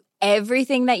gives you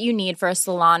everything that you need for a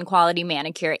salon-quality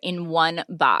manicure in one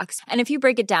box. And if you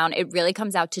break it down, it really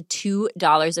comes out to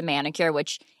 $2 a manicure,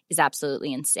 which is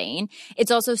absolutely insane.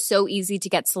 It's also so easy to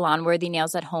get salon-worthy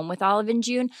nails at home with Olive and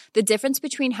June. The difference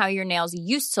between how your nails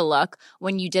used to look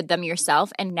when you did them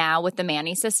yourself and now with the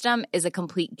Mani system is a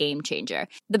complete game changer.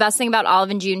 The best thing about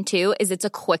Olive and June too is it's a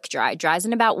quick dry. Dries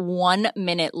in about 1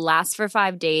 minute, lasts for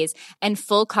 5 days, and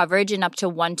full coverage in up to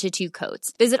 1 to 2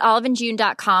 coats. Visit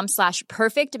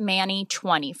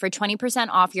oliveandjune.com/perfectmani20 for 20%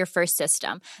 off your first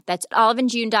system. That's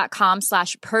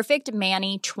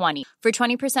oliveandjune.com/perfectmani20 for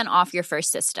 20% off your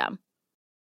first system.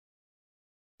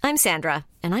 I'm Sandra,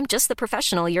 and I'm just the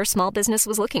professional your small business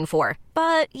was looking for.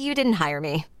 But you didn't hire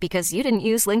me because you didn't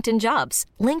use LinkedIn Jobs.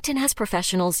 LinkedIn has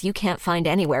professionals you can't find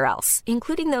anywhere else,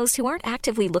 including those who aren't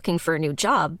actively looking for a new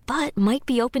job, but might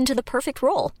be open to the perfect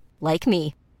role, like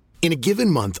me. In a given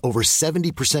month, over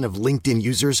 70% of LinkedIn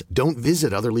users don't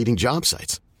visit other leading job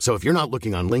sites. So if you're not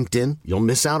looking on LinkedIn, you'll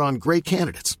miss out on great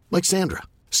candidates like Sandra.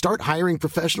 Start hiring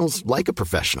professionals like a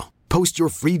professional. Post your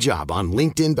free job on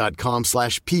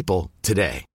linkedin.com/people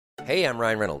today. Hey, I'm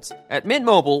Ryan Reynolds. At Mint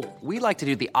Mobile, we like to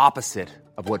do the opposite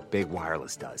of what Big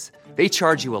Wireless does. They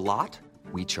charge you a lot,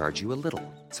 we charge you a little.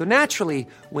 So naturally,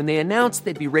 when they announced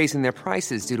they'd be raising their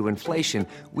prices due to inflation,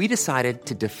 we decided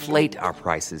to deflate our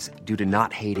prices due to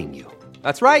not hating you.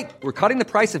 That's right. We're cutting the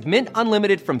price of Mint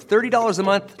Unlimited from $30 a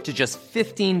month to just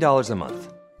 $15 a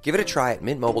month. Give it a try at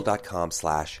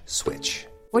mintmobile.com/switch.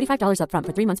 $45 up front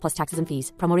for 3 months plus taxes and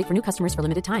fees. Promo rate for new customers for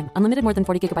limited time. Unlimited more than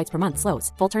 40 gigabytes per month.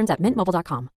 Slows full terms at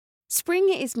mintmobile.com. Spring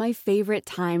is my favorite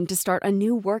time to start a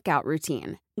new workout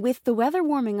routine. With the weather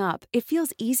warming up, it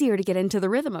feels easier to get into the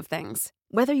rhythm of things.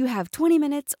 Whether you have 20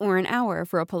 minutes or an hour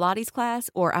for a Pilates class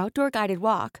or outdoor guided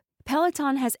walk,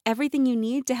 Peloton has everything you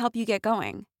need to help you get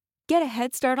going. Get a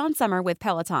head start on summer with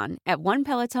Peloton at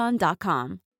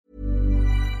onepeloton.com.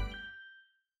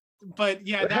 But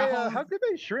yeah, how could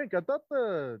they shrink? I thought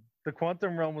the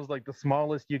quantum realm was like the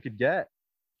smallest you could get.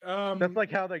 That's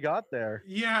like how they got there.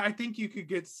 Yeah, I think you could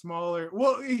get smaller.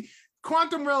 Well,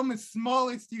 quantum realm is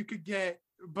smallest you could get,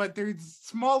 but there's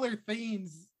smaller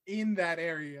things in that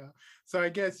area. So I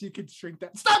guess you could shrink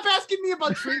that. Stop asking me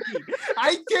about shrinking.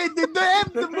 I did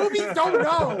the movies don't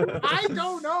know. I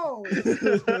don't know.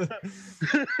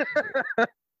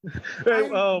 Hey,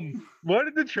 why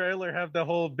did the trailer have the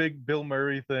whole big Bill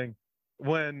Murray thing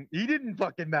when he didn't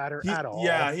fucking matter at all?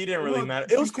 Yeah, he didn't really matter.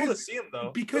 It was cool to see him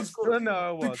though. Because cool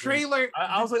the trailer,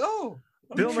 I was like, oh,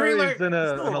 Bill Murray is an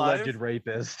alleged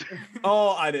rapist.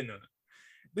 Oh, I didn't know that.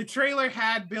 The trailer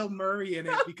had Bill Murray in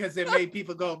it because it made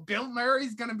people go, Bill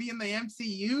Murray's gonna be in the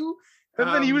MCU. And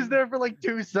then he was there for like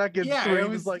 2 seconds. Yeah, it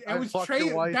was like, it was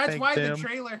trailer. That's why the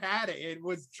trailer had it. It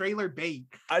was trailer bait.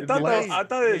 I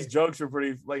thought his jokes were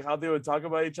pretty, like how they would talk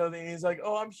about each other. And he's like,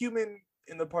 "Oh, I'm human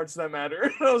in the parts that matter."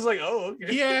 And I was like, "Oh,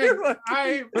 okay." Yeah,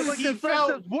 he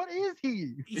felt. What is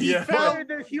he? He felt why are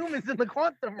there humans in the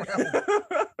quantum realm?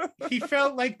 He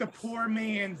felt like the poor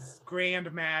man's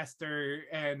grandmaster,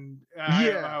 and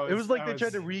it was like they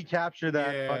tried to recapture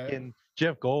that fucking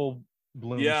Jeff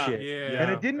Goldblum shit. Yeah,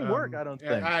 and it didn't work. I don't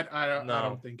think. I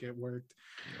don't think it worked.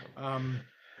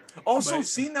 Also,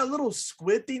 seeing that little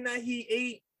squid thing that he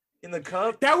ate in the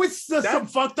cup, that was some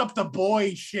fucked up the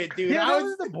boy shit, dude. Yeah, that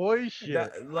was the boy shit. I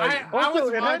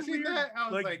was watching that. I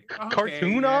was like okay,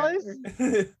 cartoon eyes.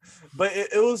 But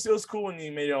it was cool when he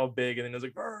made it all big, and then it was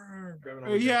like,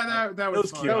 that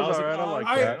was cute. That was all right. I like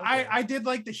that. I did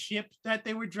like the ship that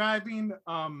they were driving.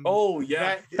 Oh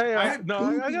yeah. I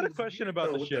got a question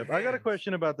about the ship. I got a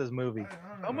question about this movie.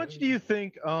 How much do you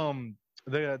think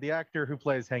the actor who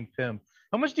plays Hank Pym?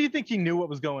 How much do you think he knew what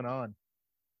was going on?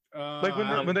 Like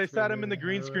when they sat him in the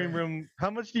green screen room, how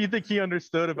much do you think he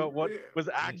understood about what was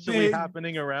actually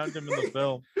happening around him in the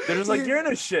film? They're just like, you're in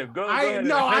a ship. Go ahead.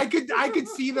 No, I could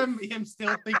see him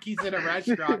still think he's in a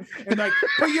restaurant and like,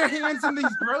 put your hands in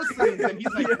these groceries, and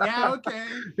he's like, yeah, okay.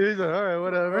 He's like, all right,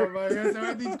 whatever. Oh my God,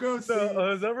 so these groceries.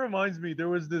 So that reminds me, there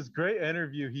was this great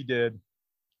interview he did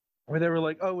where they were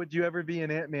like, oh, would you ever be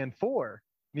in Ant-Man 4?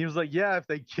 And he was like, yeah, if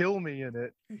they kill me in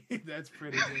it. That's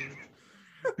pretty good.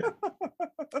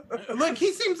 Look,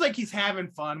 he seems like he's having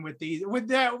fun with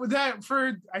that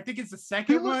for I think it's the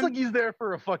second one. He looks like he's there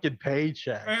for a fucking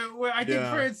paycheck. I think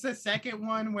it's the second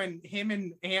one when him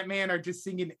and Ant-Man are just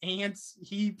singing ants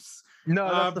heaps. No,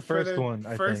 that's the first one.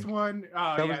 First one.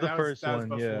 Oh, that was the first one.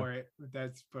 Before it.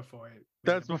 That's before it.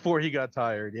 That's before he got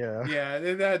tired. Yeah.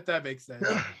 Yeah, that makes sense.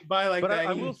 But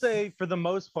I will say, for the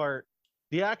most part,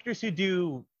 the actors who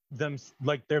do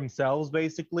themselves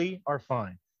basically are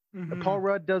fine. Mm-hmm. Paul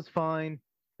Rudd does fine.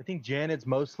 I think Janet's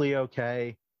mostly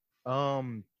okay.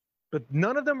 but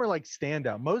none of them are like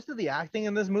standout. Most of the acting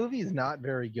in this movie is not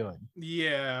very good.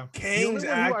 Yeah. Kang's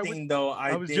acting, though,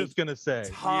 I was just gonna say,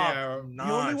 top the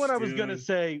only one I was dude. gonna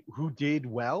say who did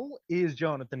well is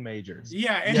Jonathan Majors.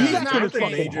 Yeah, and he's he's acting not his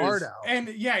fucking Kang. heart out. And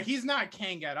yeah, he's not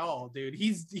Kang at all, dude.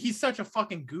 He's such a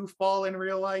fucking goofball in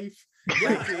real life.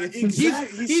 Yeah,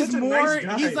 exactly. He's such a more nice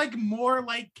guy. he's like more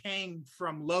like Kang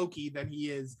from Loki than he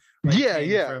is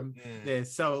from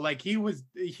this. So like he was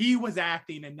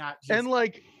acting and not just and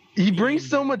like he brings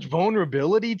so much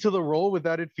vulnerability to the role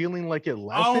without it feeling like it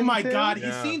lessens Oh my him. god,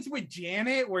 his scenes with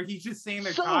Janet where he's just saying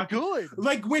they're So talking, good.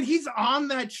 like when he's on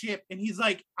that ship and he's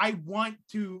like, I want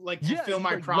to like fulfill he's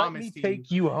my like, promise let me to take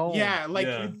you home. Yeah, like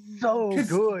so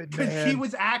good, because man. she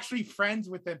was actually friends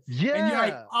with him. Yeah. And you're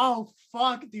like, oh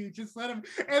fuck, dude, just let him.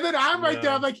 And then I'm right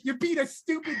there, I'm like, you're being a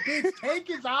stupid bitch. Take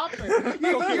his offer.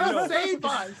 You'll save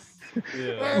us.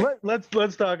 Yeah.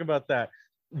 Let's talk about that.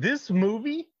 This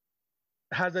movie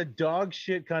has a dog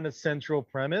shit kind of central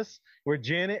premise where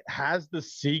Janet has the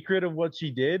secret of what she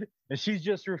did and she's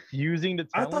just refusing to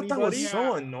tell I thought anybody. that was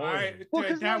so annoying.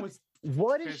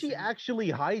 What is she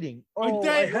actually hiding? Oh,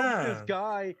 I helped this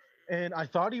guy and I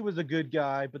thought he was a good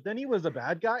guy, but then he was a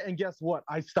bad guy, and guess what?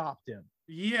 I stopped him.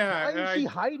 Yeah. Why is she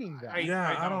hiding that?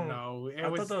 I don't know. I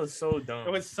thought that was so dumb.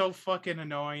 It was so fucking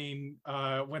annoying.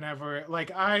 Whenever like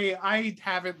I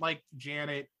haven't liked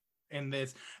Janet in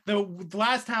this. The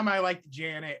last time I liked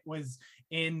Janet was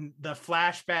in the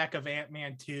flashback of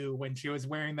Ant-Man 2 when she was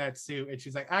wearing that suit and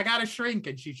she's like, I gotta shrink,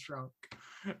 and she shrunk.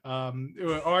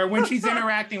 Or when she's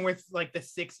interacting with like the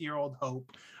 6-year-old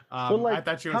Hope. I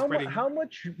thought she was pretty. How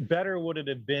much better would it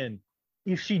have been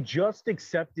if she just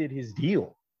accepted his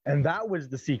deal? And that was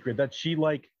the secret, that she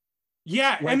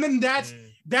and then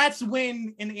that's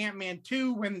when in Ant-Man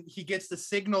 2 when he gets the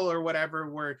signal or whatever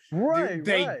where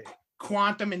they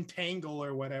quantum entangle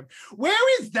or whatever.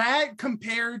 Where is that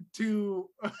compared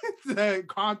to the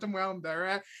quantum realm they're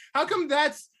at? How come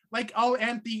that's like all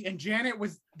empty and Janet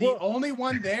was the only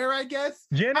one there, I guess?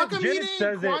 How come he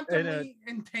didn't quantumly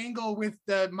entangle with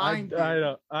the mind? I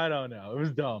don't know. It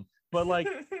was dumb.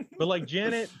 But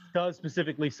Janet does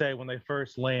specifically say when they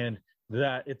first land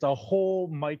that it's a whole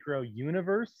micro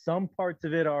universe. Some parts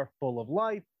of it are full of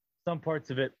life, some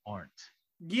parts of it aren't.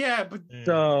 Yeah, but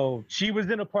so she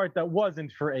was in a part that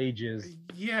wasn't for ages.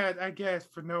 Yeah, I guess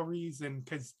for no reason,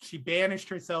 because she banished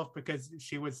herself because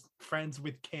she was friends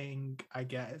with Kang, I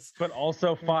guess. But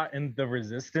also fought in the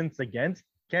resistance against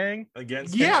Kang.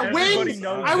 Yeah, when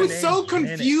I was so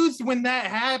confused when that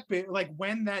happened, like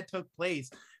when that took place,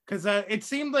 because it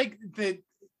seemed like the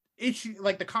issue,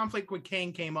 like the conflict with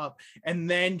Kang came up, and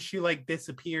then she like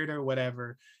disappeared or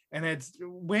whatever. And it's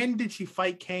when did she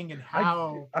fight Kang and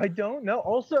how? I don't know.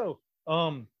 Also,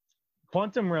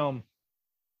 Quantum Realm.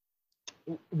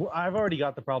 I've already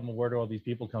got the problem of where do all these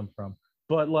people come from,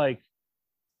 but like,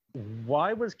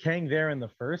 why was Kang there in the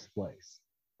first place?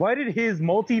 Why did his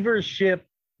multiverse ship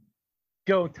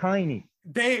go tiny?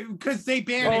 Because they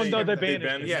banished. Oh no, they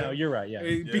banished. Yeah, no, you're right.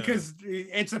 Yeah, because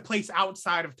it's a place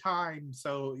outside of time,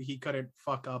 so he couldn't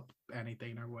fuck up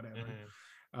anything or whatever.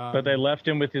 But they left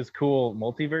him with his cool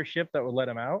multiverse ship that would let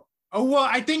him out. Oh well,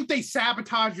 I think they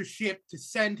sabotaged a ship to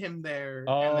send him there.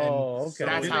 Oh, okay.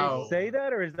 That's Did how they say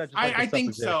that, or is that just? Like I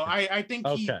think so. I think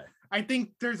okay. I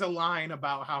think there's a line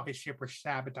about how his ship was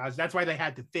sabotaged. That's why they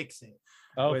had to fix it.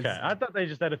 Okay, I thought they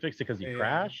just had to fix it because he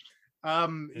crashed.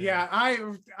 Yeah,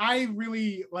 I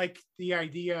really like the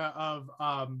idea of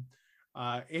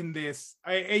in this.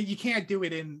 You can't do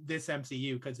it in this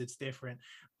MCU because it's different.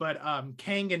 But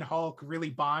Kang and Hulk really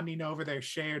bonding over their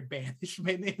shared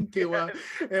banishment into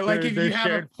like if you have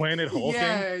shared planet Hulk.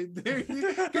 Yeah,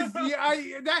 because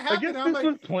that happened. I guess this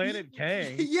was Planet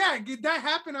Kang. Yeah, that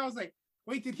happened. I was like,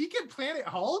 wait, did he get Planet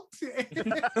Hulk?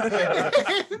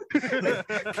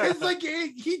 Because like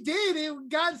he did.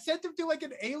 God sent him to like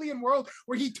an alien world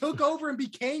where he took over and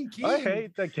became king. I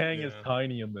hate that Kang is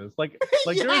tiny in this. Like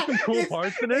there's some cool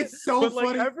parts in it. It's so but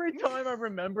funny. Like every time I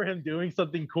remember him doing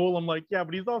something cool, I'm like, yeah,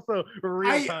 but he's also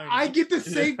real tiny. I get the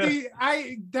same thing.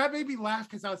 That made me laugh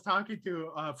because I was talking to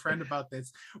a friend about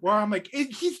this, where I'm like,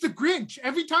 he's the Grinch.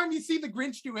 Every time you see the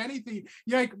Grinch do anything,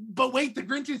 you're like, but wait, the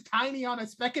Grinch is tiny on a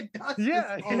speck of dust.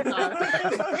 Yeah.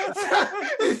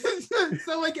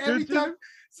 So like every time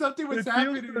something was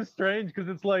happening, it feels so strange because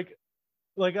it's like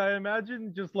I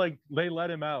imagine just like they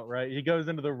let him out, right? He goes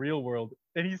into the real world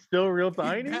and he's still real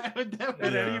tiny,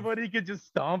 and anybody could just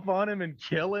stomp on him and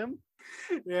kill him.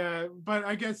 Yeah, but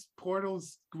I guess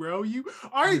portals grow you.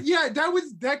 All right, yeah,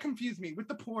 that confused me with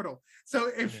the portal. So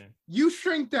if you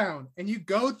shrink down and you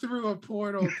go through a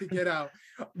portal to get out,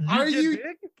 are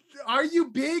you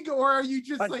big or are you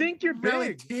just I think you're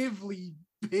relatively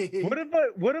big.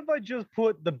 What if I just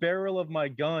put the barrel of my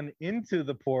gun into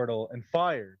the portal and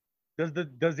fired?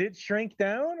 Does it shrink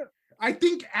down? I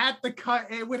think at the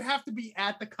cut, it would have to be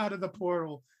at the cut of the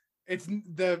portal. It's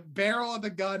the barrel of the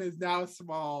gun is now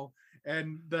small,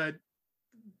 and the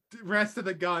rest of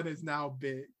the gun is now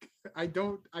big. I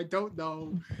don't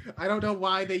know. I don't know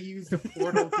why they used the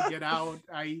portal to get out.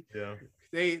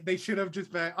 They should have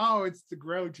just been, oh, it's the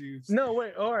grow juice. No,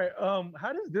 wait. All right.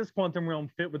 How does this quantum realm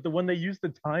fit with the one they used to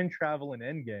time travel in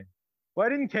Endgame? Why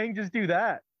didn't Kang just do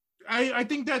that? I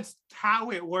think that's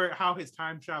how it worked. How his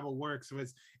time travel works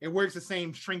it works the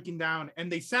same, shrinking down,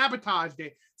 and they sabotaged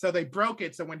it, so they broke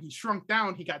it. So when he shrunk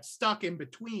down, he got stuck in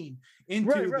between.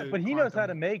 Right. But he knows how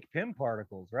to make Pym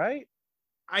particles, right?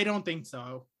 I don't think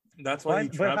so. That's why he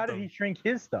trapped But how did them. he shrink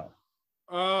his stuff?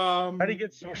 How did he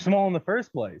get so small in the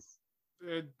first place?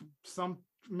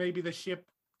 Maybe the ship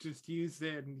just used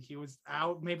it and he was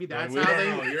out. Maybe that's We how don't they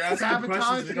know. You're asking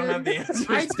questions we don't have the answers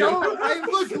I to. don't.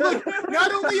 Look.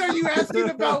 Not only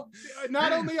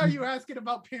are you asking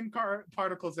about Pym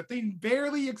particles that they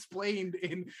barely explained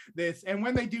in this, and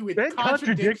when they do, it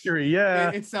contradicts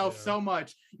itself so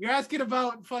much. You're asking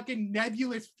about fucking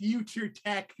nebulous future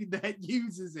tech that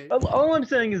uses it. All I'm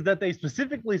saying is that they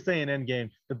specifically say in Endgame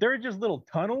that there are just little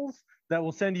tunnels that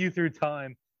will send you through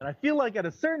time. And I feel like at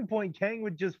a certain point, Kang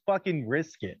would just fucking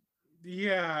risk it.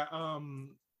 Yeah,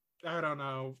 I don't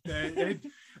know.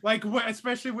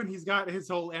 Especially when he's got his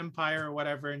whole empire or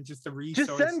whatever, and just the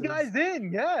resources. Just send guys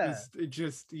in, yeah.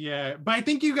 Yeah. But I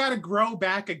think you got to grow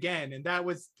back again, and that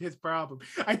was his problem.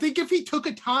 I think if he took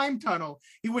a time tunnel,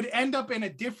 he would end up in a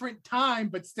different time,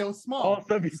 but still small.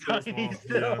 Also be tiny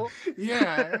still.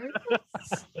 Yeah.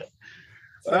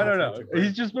 I don't know.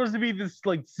 He's just supposed to be this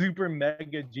like super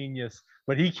mega genius,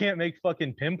 but he can't make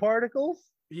fucking Pym particles.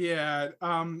 Yeah.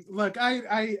 Look,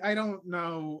 I don't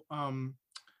know.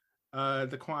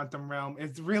 The quantum realm.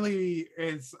 It really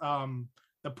is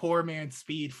the poor man's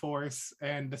speed force,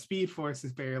 and the speed force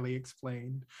is barely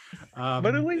explained.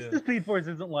 But at least the speed force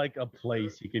isn't like a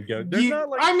place you could go. There's not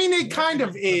like it kind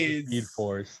of is speed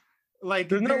force. Like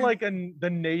there's not like the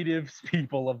native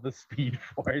people of the Speed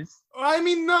Force.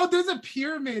 No, there's a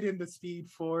pyramid in the Speed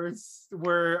Force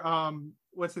where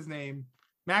what's his name?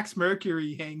 Max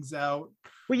Mercury hangs out.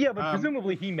 Well, yeah, but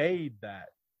presumably he made that.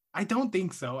 I don't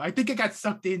think so. I think it got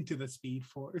sucked into the Speed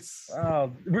Force.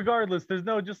 Regardless, there's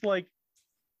no just like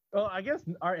I guess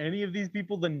are any of these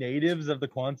people the natives of the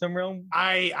quantum realm?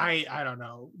 I don't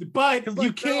know, but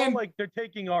you can they're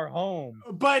taking our home.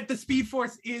 But the Speed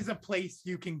Force is a place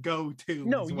you can go to.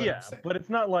 No, yeah, but it's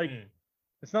not like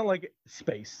it's not like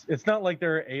space. It's not like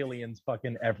there are aliens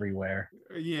fucking everywhere.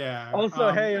 Yeah.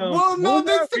 Also, hey,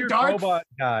 there's the dark robot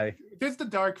guy. There's the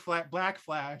Black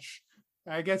Flash.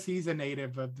 I guess he's a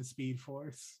native of the Speed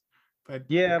Force. But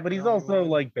yeah, but he's also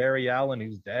like Barry Allen,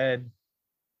 who's dead.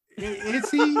 Is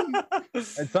he?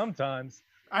 And sometimes.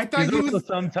 I thought he was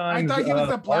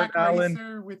the Black Allen.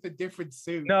 Racer with a different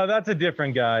suit. No, that's a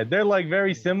different guy. They're like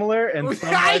very similar. And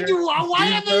why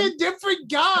are they a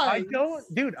different guy?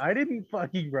 I didn't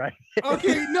fucking write it.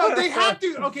 Okay, no, they have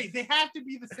to. Okay, they have to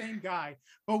be the same guy.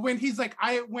 But when he's like,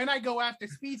 when I go after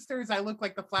speedsters, I look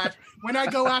like the Flash. When I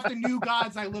go after new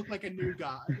gods, I look like a new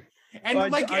god. And I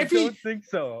don't think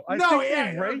so. I think they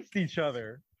embraced each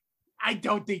other. I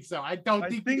don't think so. I do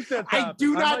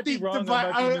not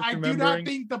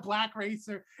think the Black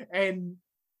Racer and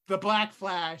the Black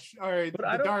Flash are the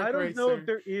Dark Racer. I don't know if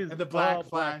there is the Black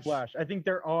Flash. I think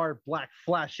there are Black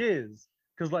Flashes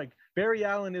because like Barry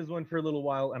Allen is one for a little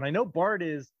while, and I know Bart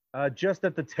is just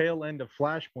at the tail end of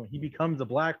Flashpoint. He becomes a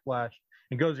Black Flash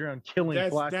and goes around killing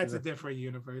Flashes. That's a different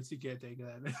universe. You can't take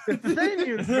that. It's the same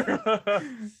universe.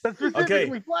 That's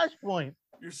specifically Flashpoint.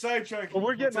 You're sidetracking. Well,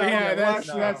 we're getting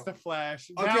that's the Flash.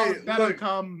 Okay, that'll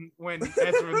come when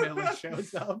Ezra Miller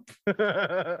shows up.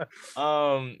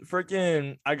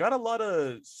 Freaking! I got a lot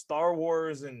of Star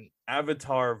Wars and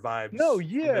Avatar vibes. No, in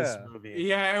this movie.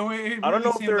 Yeah, I don't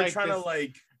know if they were trying to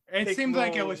like. It seemed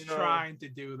like it was trying to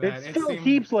do that. It still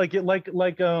keeps like it, like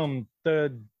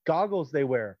the goggles they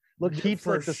wear. Look, keeps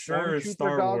like the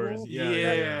Stormtrooper goggles.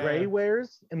 Yeah. Rey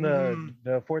wears in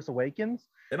the Force Awakens.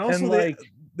 And also,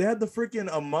 they had the freaking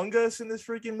Among Us in this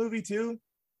freaking movie too.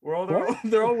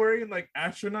 They're all wearing like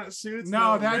astronaut suits.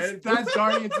 No, that's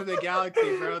Guardians of the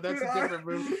Galaxy, bro. That's a different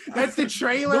movie. That's the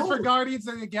trailer for Guardians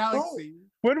of the Galaxy.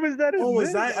 When was that?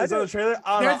 Is that a trailer?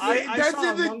 I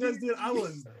saw Among Us, dude. I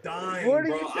was dying, bro.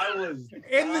 I was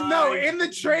in the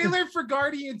trailer for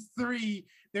Guardians 3.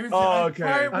 There's a part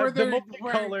where they're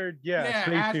multicolored,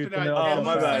 astronaut. Oh,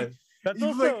 my bad. That's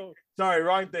also sorry,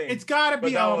 wrong thing. It's got to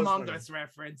be an Among Us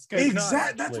reference.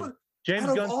 Exactly. That's what James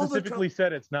Gunn specifically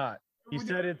said it's not. He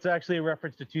said it's actually a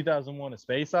reference to 2001: A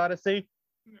Space Odyssey.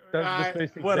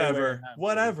 Whatever.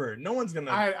 No one's gonna.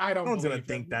 I don't. No one's gonna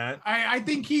think that. I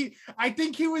think he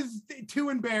was too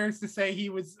embarrassed to say he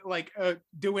was like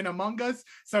doing Among Us,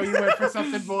 so he went for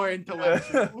something more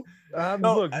intellectual.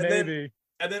 Look, maybe.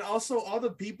 And then also all the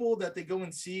people that they go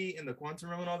and see in the quantum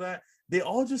realm and all that, they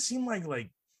all just seem like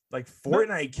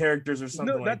Fortnite characters or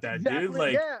something like that, exactly, dude.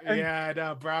 Like,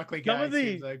 no, Broccoli guy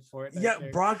seems like Fortnite. Yeah,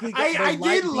 Broccoli guy. I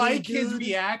did like his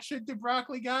reaction to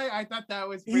Broccoli guy. I thought that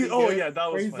was pretty good. Yeah,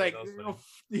 that was he's funny.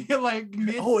 Like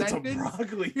mid-sentence. It's a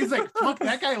Broccoli. He's like, fuck,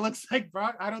 that guy looks like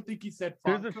Brock. I don't think he said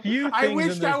fuck. There's a few things I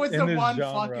wish that was the one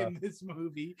genre fuck in this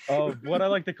movie. Of what I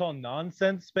like to call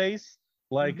nonsense space,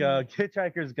 like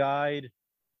Hitchhiker's Guide.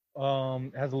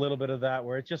 Has a little bit of that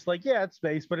where it's just like, yeah, it's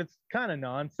space, but it's kind of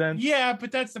nonsense. Yeah, but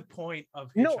that's the point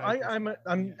of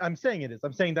I'm saying it is.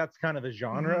 I'm saying that's kind of the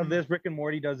genre of this. Rick and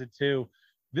Morty does it too.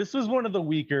 This was one of the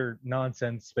weaker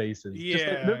nonsense spaces. Yeah,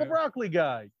 just like, the Broccoli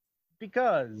guy,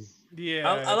 because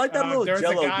I like that little there's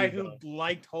Jello a guy dude, who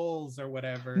liked holes or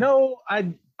whatever. No,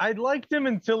 I liked him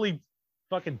until he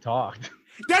fucking talked.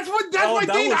 That's my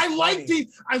thing. I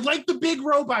liked the big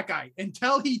robot guy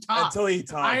until he talked.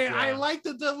 I liked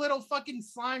the little fucking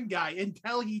slime guy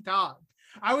until he talked.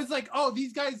 I was like, oh,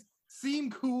 these guys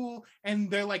seem cool,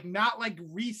 and they're like not like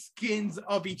reskins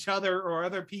of each other or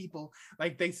other people.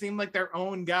 Like they seem like their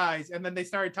own guys. And then they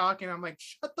started talking. I'm like,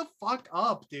 shut the fuck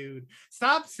up, dude.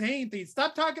 Stop saying things.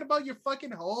 Stop talking about your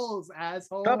fucking holes,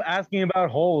 asshole. Stop asking about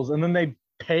holes, and then they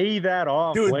pay that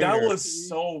off, dude. later. That was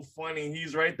so funny.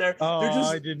 He's right there. Oh, they're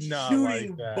just I did not shooting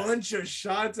like that. Bunch of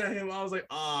shots at him. I was like,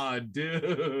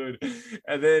 dude.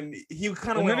 And then he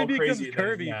kind of went all crazy.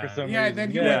 Curvy for some reason. Yeah,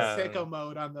 then he went sicko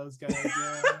mode on those guys.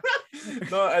 Yeah.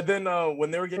 No, and then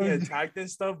when they were getting attacked and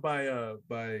stuff by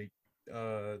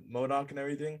MODOK and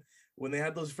everything, when they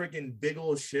had those freaking big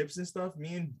old ships and stuff,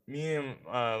 me and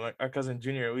our cousin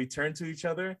Junior, we turned to each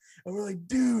other and we're like,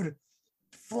 dude,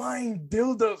 flying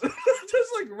dildos.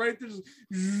 Just like right there.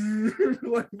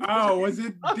 Like, oh, was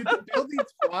it? Did the buildings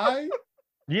fly?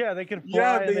 Yeah, they could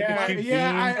fly.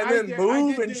 And then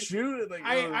move and shoot. Like,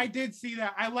 I did see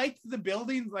that. I liked the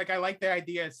buildings. Like I liked the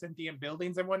idea of sentient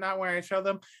buildings and whatnot when I show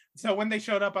them. So when they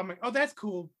showed up, I'm like, oh, that's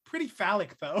cool. Pretty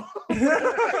phallic though.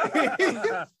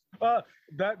 That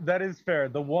is fair.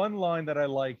 The one line that I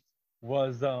liked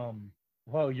was,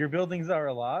 "Whoa, your buildings are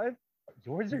alive?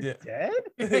 Yours are dead?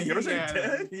 Yours are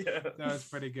dead?" Yeah, that was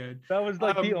pretty good. That was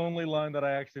like the only line that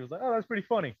I actually was like, oh, that's pretty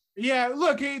funny. Yeah,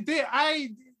 look,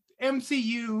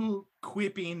 MCU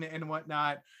quipping and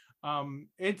whatnot.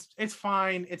 It's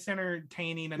fine. It's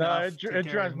entertaining enough. It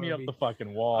drives me up the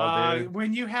fucking wall, dude.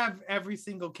 When you have every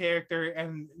single character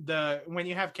and when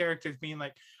you have characters being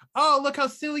like, oh, look how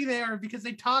silly they are because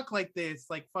they talk like this,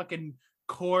 like fucking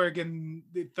Korg and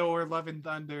Thor, Love and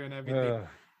Thunder and everything.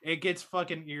 It gets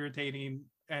fucking irritating,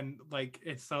 and like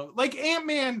it's so like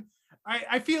Ant-Man.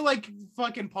 I feel like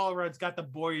fucking Paul Rudd's got the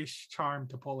boyish charm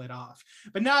to pull it off,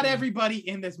 but not everybody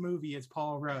in this movie is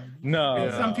Paul Rudd. No,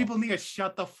 some people need to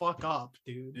shut the fuck up,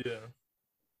 dude. Yeah.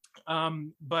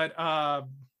 But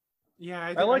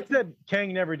yeah, I like that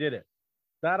Kang never did it.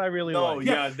 That I really like.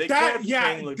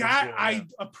 That I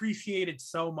appreciated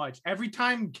so much. Every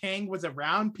time Kang was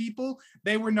around people,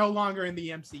 they were no longer in the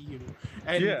MCU,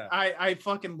 and I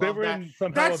fucking love that.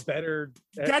 That's better.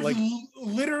 That's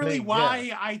literally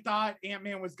why I thought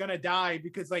Ant-Man was gonna die,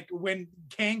 because like when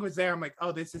Kang was there, I'm like,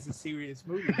 oh, this is a serious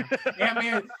movie.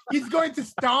 Ant-Man, he's going to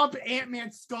stomp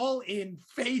Ant-Man's skull in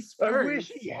face first. I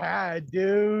wish he had,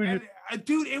 dude. And,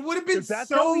 dude, it would have been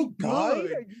so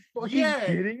good. Are you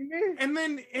kidding me? And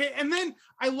then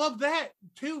I love that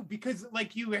too, because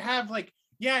like you have like,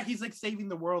 yeah, he's like saving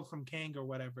the world from Kang or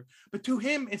whatever, but to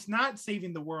him it's not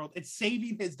saving the world, it's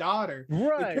saving his daughter.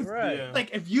 Right. Like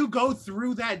if you go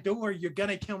through that door, you're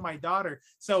gonna kill my daughter,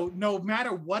 so no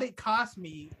matter what it costs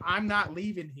me, I'm not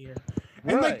leaving here.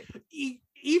 And like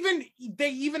they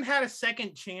even had a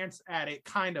second chance at it,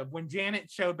 kind of, when Janet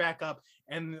showed back up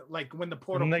and like when the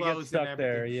portal closed and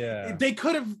everything. There, they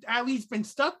could have at least been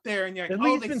stuck there, and you're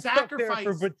like, they sacrificed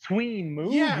for between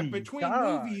movies. Yeah, between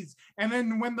movies. And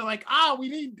then when they're like, we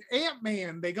need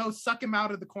Ant-Man, they go suck him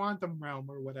out of the quantum realm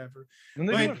or whatever. And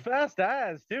they do it fast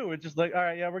as too. It's just like, all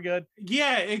right, yeah, we're good.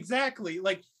 Yeah, exactly.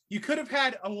 Like you could have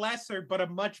had a lesser but a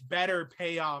much better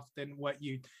payoff than what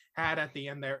you had at the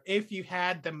end there if you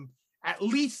had them at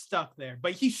least stuck there,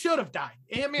 but he should have died.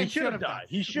 Ant-Man should have died.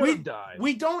 He should have died.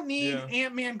 We don't need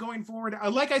Ant-Man going forward.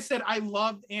 Like I said, I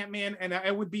loved Ant-Man, and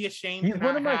it would be a shame. He's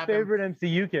one of my favorite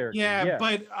MCU characters. Yeah,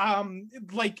 but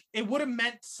like it would have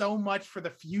meant so much for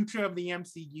the future of the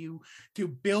MCU to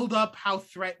build up how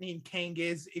threatening Kang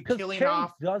is, killing Kang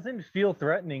off. Doesn't feel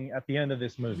threatening at the end of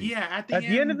this movie. Yeah, at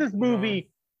the end of this movie.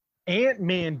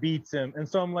 Ant-Man beats him, and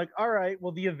so I'm like, all right,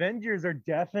 well, the Avengers are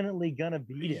definitely gonna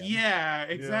beat him. Yeah,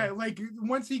 exactly. Like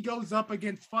once he goes up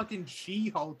against fucking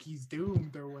She-Hulk, he's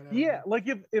doomed or whatever. Yeah, like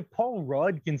if Paul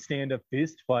Rudd can stand a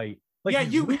fist fight,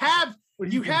 like you have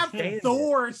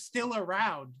Thor still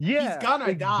around. Yeah, he's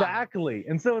gonna die. Exactly.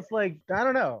 And so it's like, I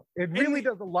don't know. It really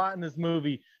does a lot in this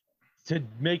movie to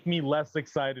make me less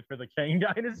excited for the Kang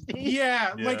dynasty.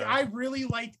 Yeah, like I really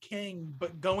liked Kang,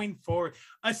 but going forward,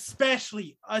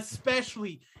 especially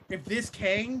if this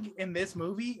Kang in this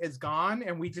movie is gone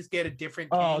and we just get a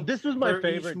different Kang. Oh, this was my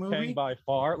favorite Kang by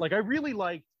far. Like I really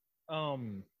liked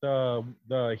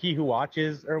the He Who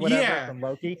Watches or whatever from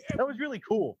Loki. That was really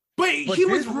cool. But he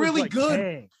was really good.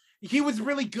 Kang. He was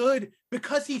really good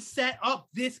because he set up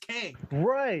this Kang.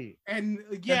 Right. And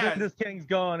and then this Kang's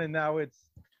gone and now it's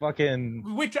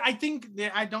fucking, which I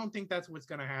don't think that's what's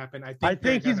gonna happen. I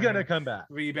think he's gonna come back.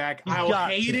 Be back. I'll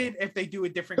hate it if they do a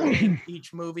different Kang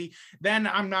each movie. Then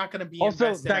I'm not gonna be also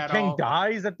invested that at Kang all.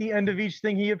 dies at the end of each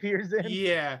thing he appears in.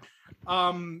 Yeah,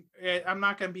 I'm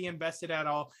not gonna be invested at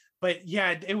all. But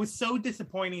yeah, it was so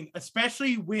disappointing,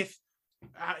 especially with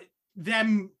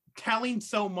them telling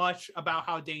so much about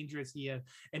how dangerous he is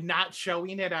and not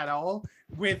showing it at all.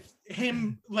 With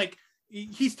him like.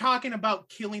 He's talking about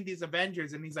killing these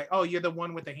Avengers, and he's like, "Oh, you're the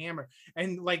one with the hammer,"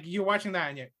 and like you're watching that,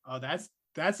 and you're, "Oh,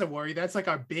 that's a worry. That's like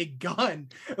our big gun."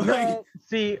 Like,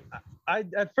 see, I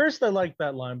at first I liked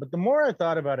that line, but the more I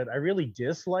thought about it, I really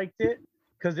disliked it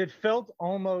because it felt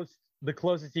almost the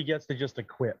closest he gets to just a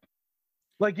quip.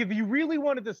 Like if you really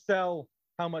wanted to sell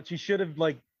how much, he should have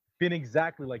like been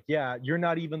exactly like, "Yeah, you're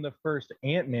not even the first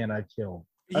Ant-Man I killed.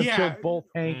 I killed both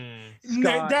Hank,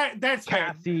 Scott, that's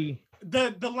Cassie." Fair.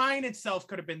 The line itself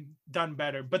could have been done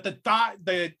better, but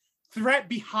the threat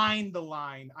behind the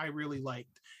line I really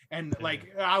liked, and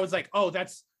like I was like, oh,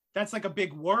 that's like a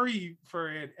big worry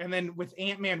for it. And then with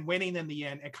Ant-Man winning in the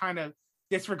end, it kind of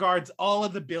disregards all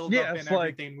of the build up and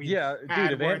everything. Dude,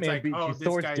 if Ant-Man beats you,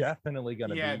 Thor's definitely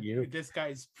gonna beat you. This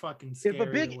guy's fucking scary. If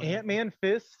a big Ant-Man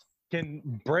fist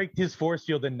can break his force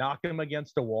field and knock him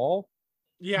against a wall.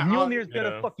 Yeah, Mjolnir's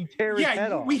gonna fucking tear his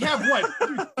head off. We have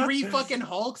what 3 fucking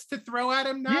Hulks to throw at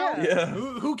him now. Yeah.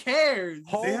 Who cares?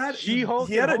 She-Hulk.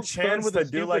 He had a Hulk chance with to a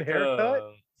do like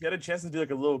haircut. He had a chance to do like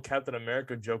a little Captain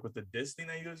America joke with the disc thing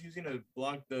that he was using to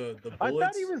block the bullets. I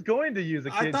thought he was going to use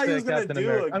a kid Captain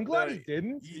America. I'm glad he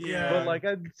didn't. Yeah, but like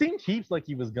it seemed cheap like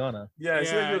he was gonna. Yeah,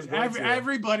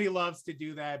 everybody loves to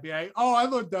do that. Be like, oh, I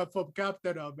learned that from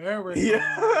Captain America.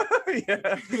 Yeah,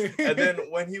 yeah. And then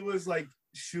when he was like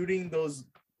shooting those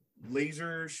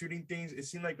laser shooting things, it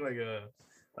seemed like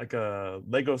a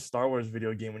Lego Star Wars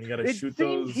video game when you gotta shoot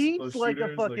those like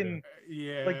shooters, a fucking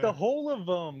like the whole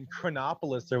of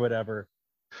Chronopolis or whatever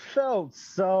felt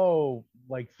so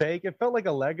like fake. It felt like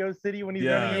a Lego city when he's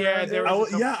running around.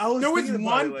 There was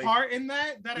one part in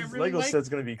that I really Lego liked, set's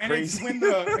gonna be crazy. And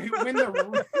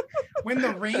it's when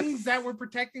the rings that were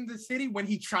protecting the city, when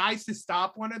he tries to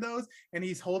stop one of those and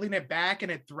he's holding it back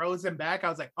and it throws him back, I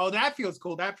was like, oh, that feels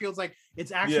cool. That feels like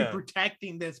it's actually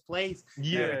protecting this place.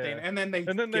 Yeah. And then they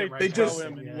just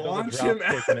launch him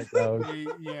out.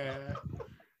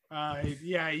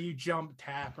 You jump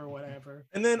tap or whatever.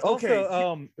 And then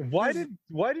also, why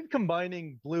did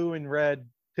combining blue and red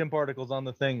Tim particles on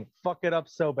the thing fuck it up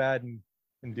so bad and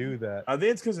do that? I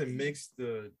think it's because it makes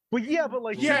the. But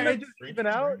just even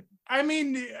out. I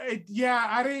mean,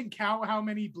 I didn't count how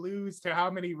many blues to how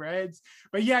many reds,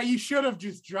 but you should have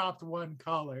just dropped one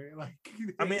color. Like,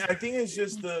 I mean, I think it's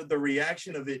just the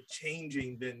reaction of it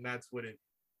changing. Then that's what it.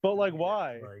 But like,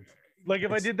 why? Like,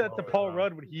 if I did that to Paul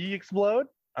Rudd, would he explode?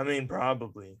 I mean,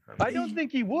 probably. I don't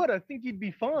think he would. I think he'd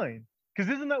be fine. Because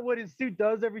isn't that what his suit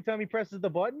does every time he presses the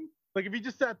button? Like, if he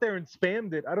just sat there and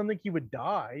spammed it, I don't think he would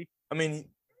die. I mean,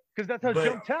 because that's how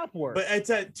jump tap works. But it's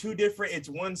at two different. It's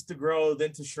once to grow,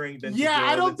 then to shrink, then to grow,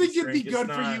 I don't think it'd be shrink.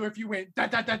 good for you if you went da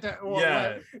da da da.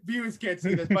 Well, viewers can't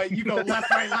see this, but you go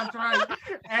left, right,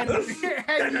 and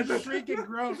you shrink and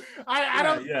grow. I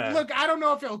don't look. I don't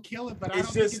know if it'll kill it, but I don't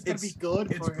think it's gonna be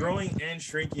good. It's growing and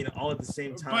shrinking all at the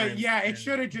same time. But it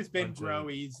should have just been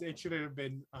growies. It should have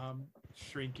been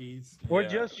Shrinkies. Or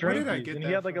just Where did I Shrinkies, get and that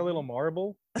he had like a from? little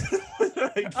marble.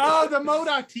 Oh, the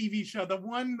MODOK TV show. The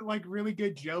one like really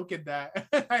good joke in that.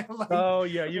 I like, Oh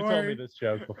yeah, you told me where- this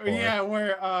joke before. Yeah,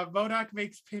 where MODOK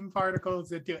makes Pym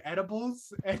particles into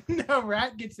edibles, and the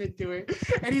rat gets into it,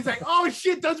 and he's like, "Oh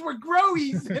shit, those were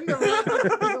growies!" And the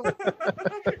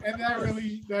rat, and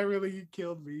that really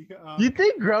killed me. You'd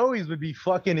think Growies would be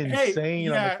fucking Hey, insane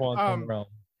on yeah, the quantum realm.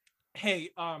 Hey,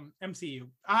 MCU.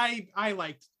 I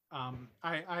liked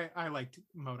I liked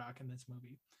MODOK in this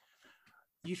movie.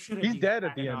 You should have. He's dead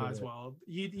at the end of it. Oswald.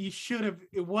 You should have.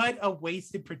 What a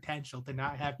wasted potential to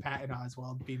not have Patton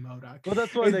Oswald be MODOK. Well,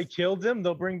 that's why they killed him.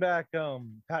 They'll bring back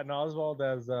Patton Oswald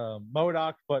as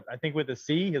MODOK, but I think with a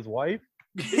C, his wife.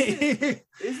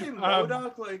 Isn't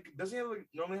MODOK like? Doesn't he have like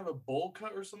normally have a bowl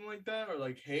cut or something like that, or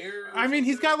like hair? I mean,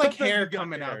 he's got like Sometimes hair he's got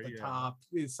coming hair, out the yeah. top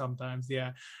sometimes,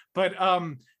 yeah. But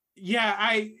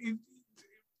yeah,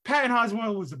 Patton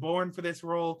Oswalt was born for this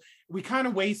role. We kind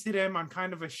of wasted him on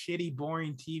kind of a shitty,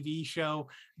 boring TV show.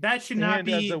 That should not And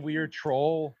be. as a weird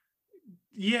troll.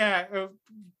 Yeah.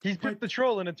 He's just the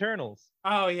troll in Eternals.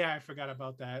 Oh yeah, I forgot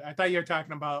about that. I thought you were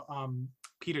talking about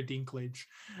Peter Dinklage.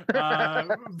 But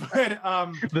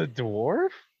The dwarf?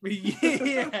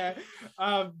 yeah.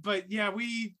 But yeah,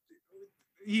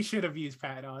 he should have used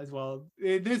Patton Oswalt.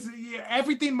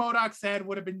 Everything MODOK said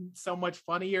would have been so much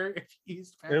funnier if he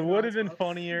used Patton It would have been Oswalt.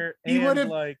 funnier. He and would have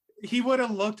like he would have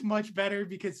looked much better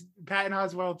because Patton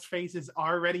Oswalt's face is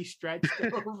already stretched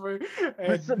over.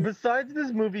 besides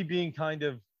this movie being kind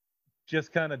of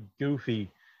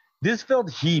goofy, this felt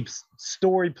heaps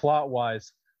story plot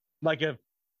wise like a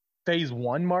phase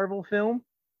 1 Marvel film.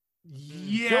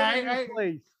 Yeah,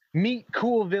 meet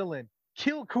cool villain,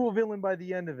 kill cool villain by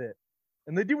the end of it.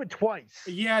 And they do it twice.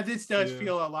 Yeah, this does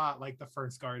feel a lot like the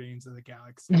first Guardians of the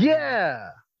Galaxy. Yeah.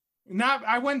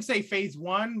 I wouldn't say phase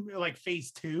 1, like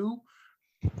phase 2.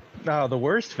 No, the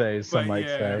worst phase, some might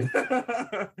say.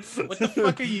 What the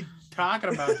fuck are you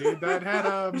talking about, dude? That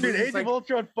had Dude, Age of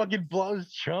Ultron fucking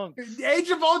blows chunks. Age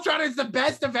of Ultron is the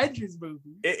best Avengers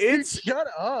movie. Shut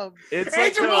up.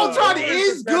 Age of Ultron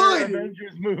is good.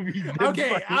 Avengers movies.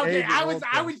 Okay.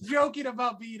 I was joking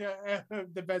about being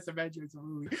the best Avengers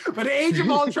movie, but Age of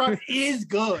Ultron is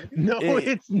good. No,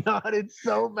 it's not. It's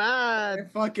so bad.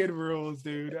 It fucking rules,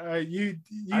 dude. You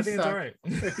I think suck. it's all right.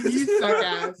 You suck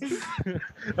ass.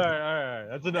 All right.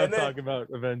 That's enough talk about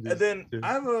Avengers. And then too.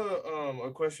 I have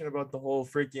a question about the whole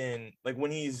freaking like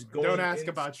when he's going. Don't ask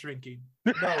about shrinking.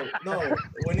 No.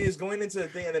 When he's going into the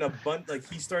thing and then a bunch like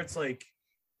he starts like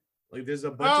there's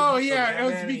a bunch. Oh of yeah, it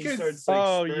was Ant-Man and he because. starts, like,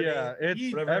 spurting. Yeah,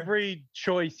 it's whatever. every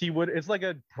choice he would. It's like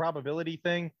a probability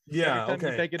thing. Yeah, Every time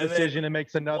okay. you make a And then decision, it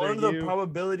makes another. One of the you.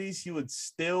 probabilities he would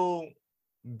still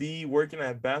be working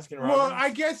at Baskin Robbins. Well,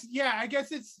 I guess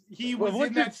he was Well,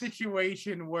 in that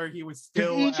situation where he was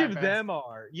still. Each at of them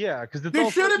are, because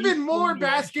There should have been more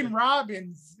Baskin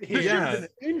Robbins. There should have been an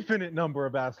infinite number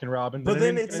of Baskin Robbins. But and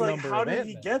an then it's infinite like, number how of did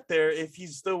he Ant-Man. get there if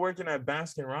he's still working at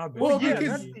Baskin Robbins? Well,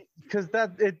 because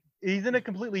he's in a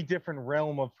completely different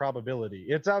realm of probability.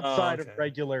 It's outside of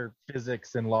regular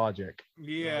physics and logic.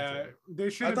 Yeah, there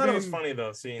should I have thought been. it was funny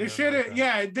though. Seeing There him should like have. that.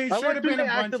 Yeah, there I should liked have when been they a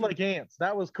bunch acted of. like ants.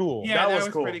 That was cool. Yeah, that was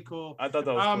cool. pretty cool. I thought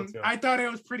that was cool too. I thought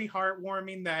it was pretty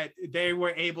heartwarming that they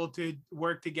were able to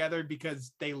work together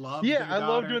because they loved. Yeah, their I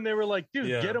loved daughter. when they were like,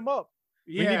 dude, get him up.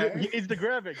 Yeah, he needs to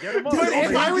grab it. Get him up. But Oh,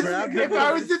 if I was grabbed it if when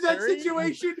I it was in that scary.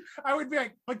 situation, I would be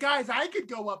like, but guys, I could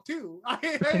go up too. I'm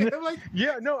like,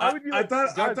 yeah, no, I would be like, I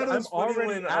thought it I'm was funny already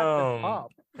when at the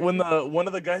top. when one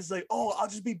of the guys is like, "Oh, I'll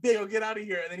just be big, I'll get out of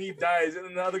here," and then he dies, and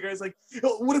then the other guy's like,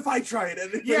 "Oh, what if I tried it?"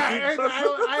 And then yeah, and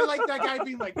I like that guy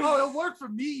being like, oh, it'll work for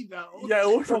me though. Yeah,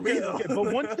 it worked for me though. Okay,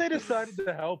 but once they decided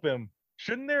to help him,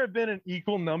 shouldn't there have been an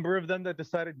equal number of them that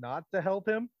decided not to help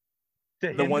him?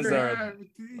 The ones that are,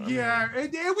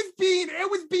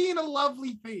 it was being a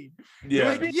lovely thing. Yeah.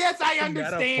 Like, yes, I It's a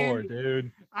metaphor, understand.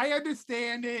 dude. I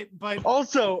understand it, but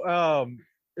Also,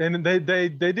 and they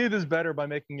do this better by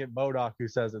making it MODOK who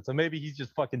says it, so maybe he's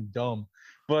just fucking dumb.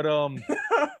 But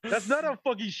that's not how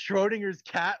fucking Schrodinger's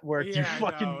cat works, you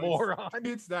fucking moron.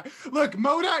 It's not. Look,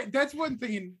 MODOK. That's one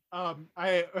thing.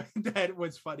 That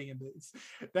was funny in this.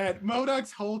 That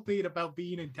MODOK's whole thing about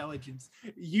being intelligence,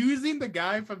 using the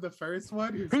guy from the first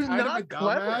one who's kind not of a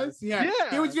clever. dumbass. Yeah, Yeah.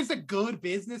 he was just a good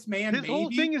businessman. His maybe. whole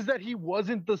thing is that he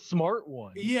wasn't the smart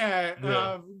one.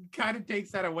 Yeah. Kind of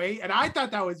takes that away, and I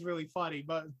thought that was really funny,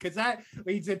 but because that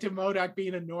leads into MODOK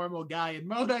being a normal guy and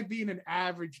MODOK being an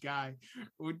average guy,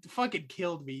 would fucking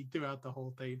killed me throughout the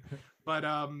whole thing. But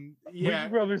We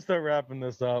should probably start wrapping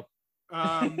this up.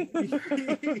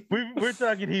 We're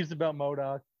talking heaps about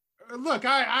MODOK. Look,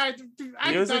 I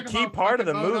He was a key part of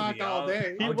the movie. all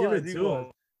day. I'll give it to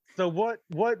him. So what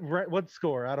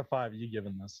score out of 5 are you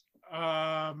giving this?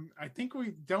 I think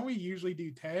we usually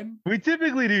do 10. We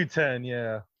typically do 10.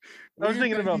 Yeah. I was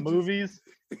thinking about movies.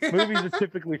 Movies are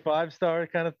typically 5-star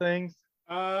kind of things.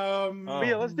 But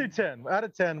yeah, let's do 10. Out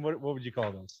of 10, what would you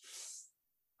call this?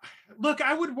 Look,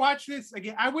 I would watch this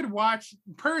again. I would watch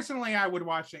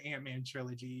the Ant-Man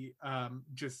trilogy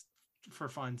just for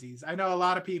funsies. I know a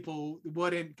lot of people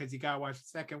wouldn't because you gotta watch the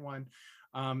second one.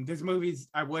 There's movies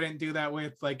I wouldn't do that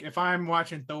with. Like if I'm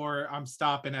watching Thor, I'm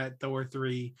stopping at Thor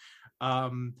 3.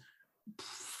 I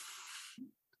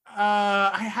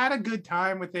had a good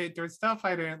time with it. There's stuff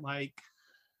I didn't like.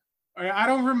 I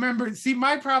don't remember. See,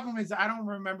 my problem is I don't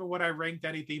remember what I ranked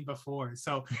anything before.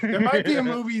 So there might be a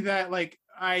movie that like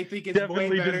I think it's definitely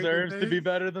way better deserves to be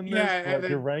better than this. Yeah,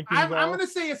 I'm gonna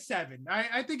say a 7.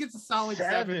 I think it's a solid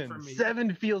 7 for me.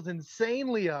 7 feels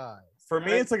insanely high. For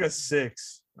me, it's like a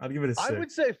 6. I'd give it a 6. I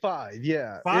would say 5.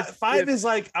 Yeah, 5 is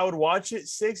like I would watch it.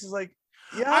 6 is like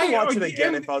I'd watch it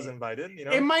again if I was invited. You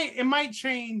know, it might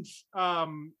change.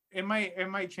 It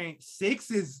might change. 6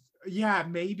 is. Yeah,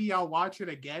 maybe I'll watch it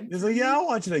again. He's like, I'll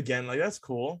watch it again. Like, that's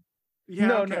cool. Yeah,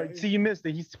 no. See, you missed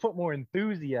it. He's put more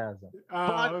enthusiasm.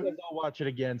 5 was, I'll watch it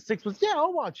again. 6 was,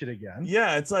 I'll watch it again.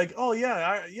 Yeah, it's like, you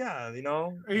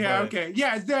know. Yeah, okay.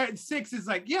 Yeah, that 6 is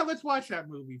like, let's watch that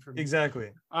movie for me. Exactly.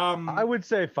 I would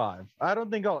say 5. I don't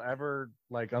think I'll ever,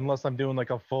 like, unless I'm doing like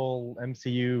a full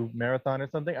MCU marathon or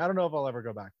something, I don't know if I'll ever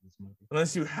go back to this movie.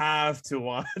 Unless you have to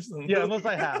watch the movie. Yeah, unless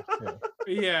I have to.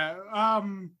 Yeah.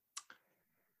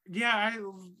 Yeah,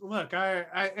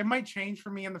 it might change for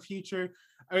me in the future.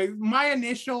 My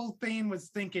initial thing was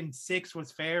thinking 6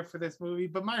 was fair for this movie,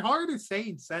 but my heart is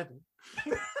saying 7.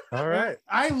 All right.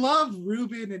 I love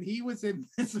Ruben, and he was in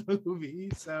this movie,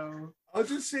 so I'll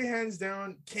just say hands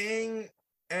down, Kang,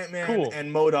 Ant-Man,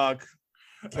 and MODOK.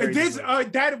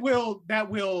 That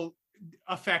will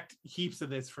affect heaps of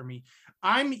this for me.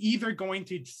 I'm either going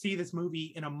to see this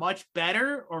movie in a much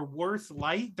better or worse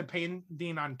light,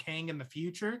 depending on Kang in the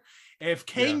future. If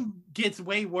Kang gets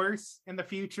way worse in the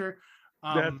future,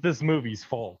 that's this movie's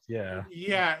fault. Yeah,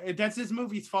 that's this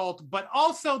movie's fault. But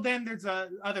also, then there's a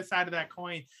other side of that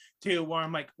coin too, where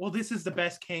I'm like, well, this is the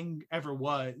best Kang ever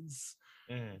was.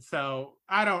 So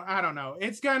I don't know.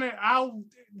 I'll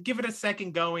give it a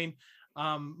second going.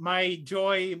 My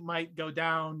joy might go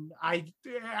down. I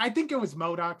think it was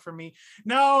MODOK for me.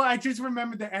 No, I just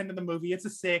remembered the end of the movie. It's a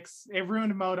 6. It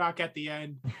ruined MODOK at the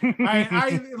end.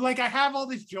 I have all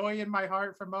this joy in my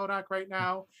heart for MODOK right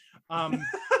now. And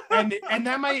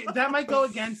that might go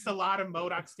against a lot of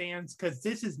MODOK stands because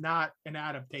this is not an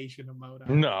adaptation of MODOK.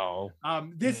 No.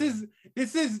 This is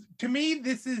to me,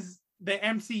 this is the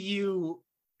MCU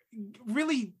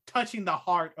really touching the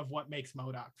heart of what makes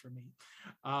MODOK for me.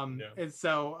 And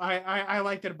so I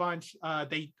liked it a bunch.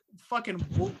 They fucking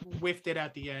whiffed it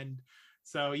at the end.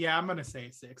 So yeah, I'm gonna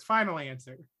say 6. Final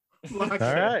answer. All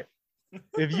right.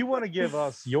 If you want to give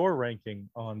us your ranking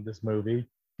on this movie,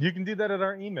 you can do that at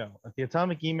our email at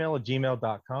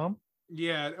theatomicemail@gmail.com.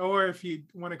 Yeah, or if you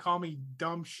want to call me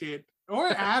dumb shit, or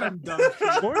Adam dumb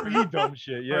shit, or me dumb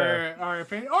shit, or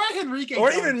Henrique,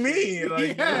 or even me.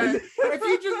 Like, if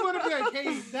you just want to be like,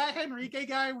 hey, that Henrique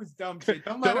guy was dumb shit.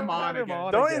 Don't let him on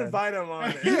again. Don't invite him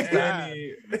on. Let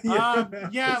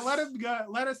him go.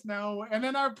 Let us know, and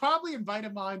then I'll probably invite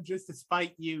him on just to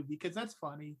spite you because that's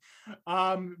funny.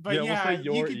 But we'll say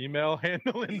your email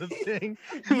handle in the thing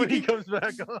when he comes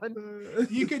back on.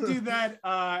 You can do that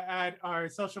at our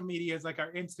social medias, like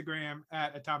our Instagram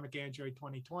at Atomic Android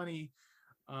 2020.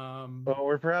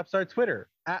 Or perhaps our Twitter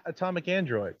at Atomic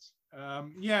Androids.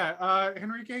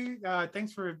 Henrique,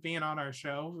 thanks for being on our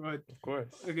show. Of course,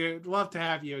 I'd love to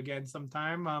have you again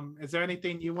sometime. Is there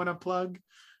anything you want to plug?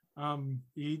 Do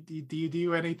you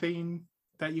do anything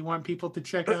that you want people to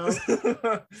check out?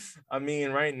 I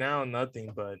mean, right now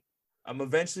nothing, but I'm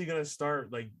eventually gonna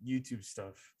start like YouTube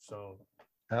stuff. So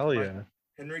hell yeah,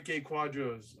 Henrique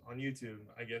Quadros on YouTube,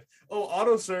 I guess. Oh,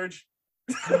 Auto Surge.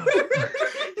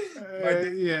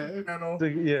 Channel.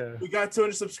 We got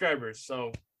 200 subscribers,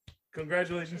 so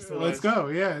congratulations to us. Let's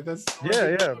go. That's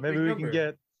maybe we can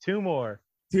get 2 more.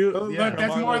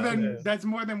 That's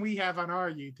more than we have on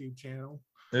our YouTube channel.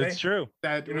 It's true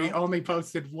that we only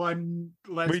posted one.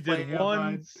 We did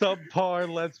one subpar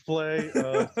Let's Play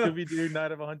of Scooby-Doo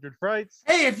Night of 100 Frights.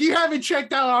 Hey, if you haven't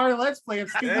checked out our Let's Play of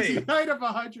Scooby-Doo Night of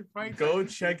 100 Frights, go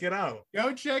check it out.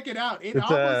 It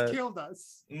almost killed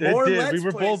us. More Let's we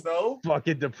were Plays, both though.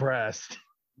 Fucking depressed.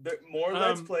 More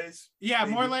Let's Plays.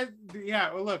 More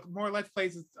Let's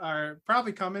Plays are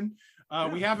probably coming.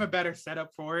 We have a better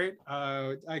setup for it.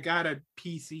 I got a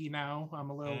PC now. I'm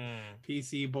a little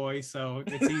PC boy, so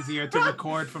it's easier to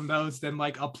record from those than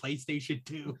like a PlayStation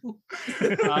 2.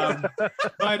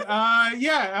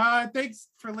 Thanks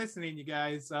for listening, you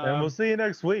guys. And we'll see you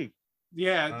next week.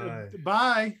 Yeah.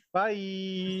 Bye. Bye.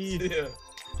 Yeah.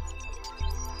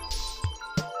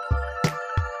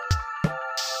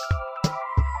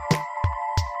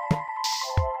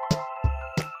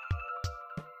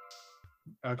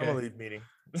 Okay. I'm gonna leave meeting.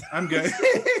 I'm good.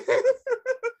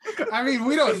 I mean,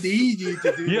 we don't need you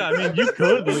to do Yeah, I mean, you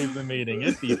could leave the meeting.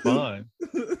 It'd be fun.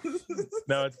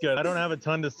 No, it's good. I don't have a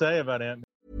ton to say about Ant-Man.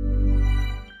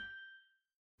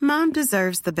 Mom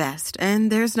deserves the best,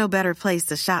 and there's no better place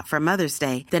to shop for Mother's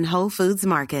Day than Whole Foods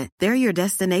Market. They're your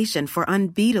destination for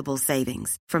unbeatable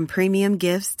savings, from premium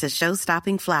gifts to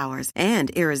show-stopping flowers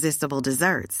and irresistible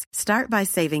desserts. Start by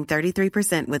saving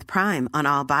 33% with Prime on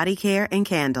all body care and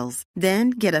candles.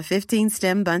 Then get a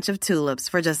 15-stem bunch of tulips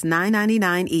for just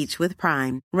 $9.99 each with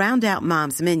Prime. Round out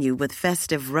Mom's menu with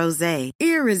festive rosé,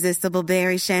 irresistible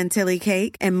berry chantilly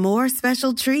cake, and more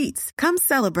special treats. Come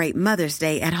celebrate Mother's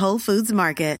Day at Whole Foods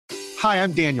Market. Hi,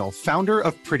 I'm Daniel, founder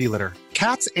of Pretty Litter.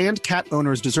 Cats and cat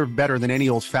owners deserve better than any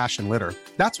old-fashioned litter.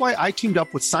 That's why I teamed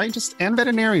up with scientists and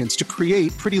veterinarians to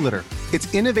create Pretty Litter.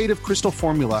 Its innovative crystal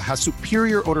formula has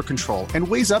superior odor control and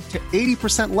weighs up to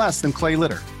 80% less than clay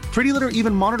litter. Pretty Litter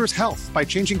even monitors health by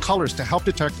changing colors to help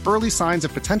detect early signs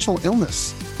of potential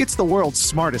illness. It's the world's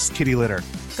smartest kitty litter.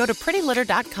 Go to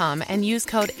prettylitter.com and use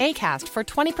code ACAST for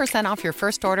 20% off your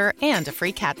first order and a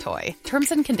free cat toy.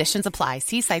 Terms and conditions apply.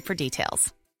 See site for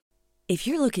details. If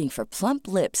you're looking for plump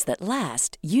lips that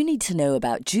last, you need to know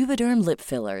about Juvederm lip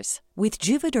fillers. With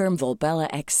Juvederm Volbella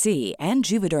XC and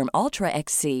Juvederm Ultra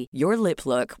XC, your lip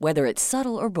look, whether it's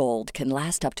subtle or bold, can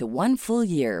last up to 1 full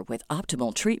year with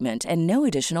optimal treatment and no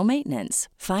additional maintenance.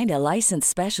 Find a licensed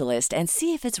specialist and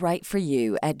see if it's right for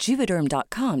you at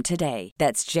Juvederm.com today.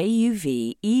 That's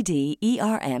JUVEDERM.com.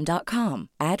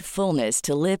 Add fullness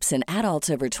to lips in adults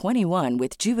over 21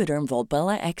 with Juvederm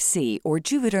Volbella XC or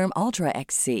Juvederm Ultra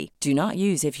XC. Do not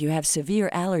use if you have severe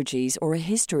allergies or a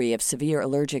history of severe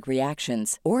allergic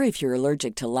reactions, or if you're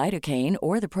allergic to lidocaine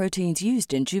or the proteins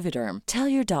used in Juvederm. Tell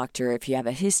your doctor if you have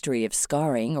a history of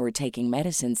scarring or taking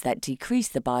medicines that decrease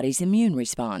the body's immune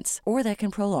response or that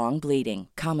can prolong bleeding.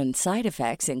 Common side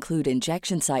effects include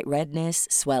injection site redness,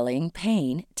 swelling,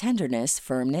 pain, tenderness,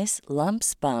 firmness,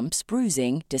 lumps, bumps,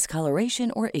 bruising,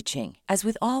 discoloration, or itching. As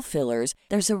with all fillers,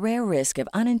 there's a rare risk of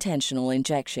unintentional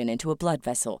injection into a blood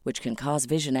vessel, which can cause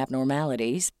vision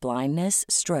abnormalities, blindness,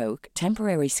 stroke,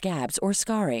 temporary scabs, or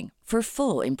scarring. For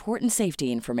full, important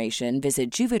safety information,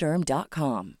 visit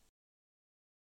Juvederm.com.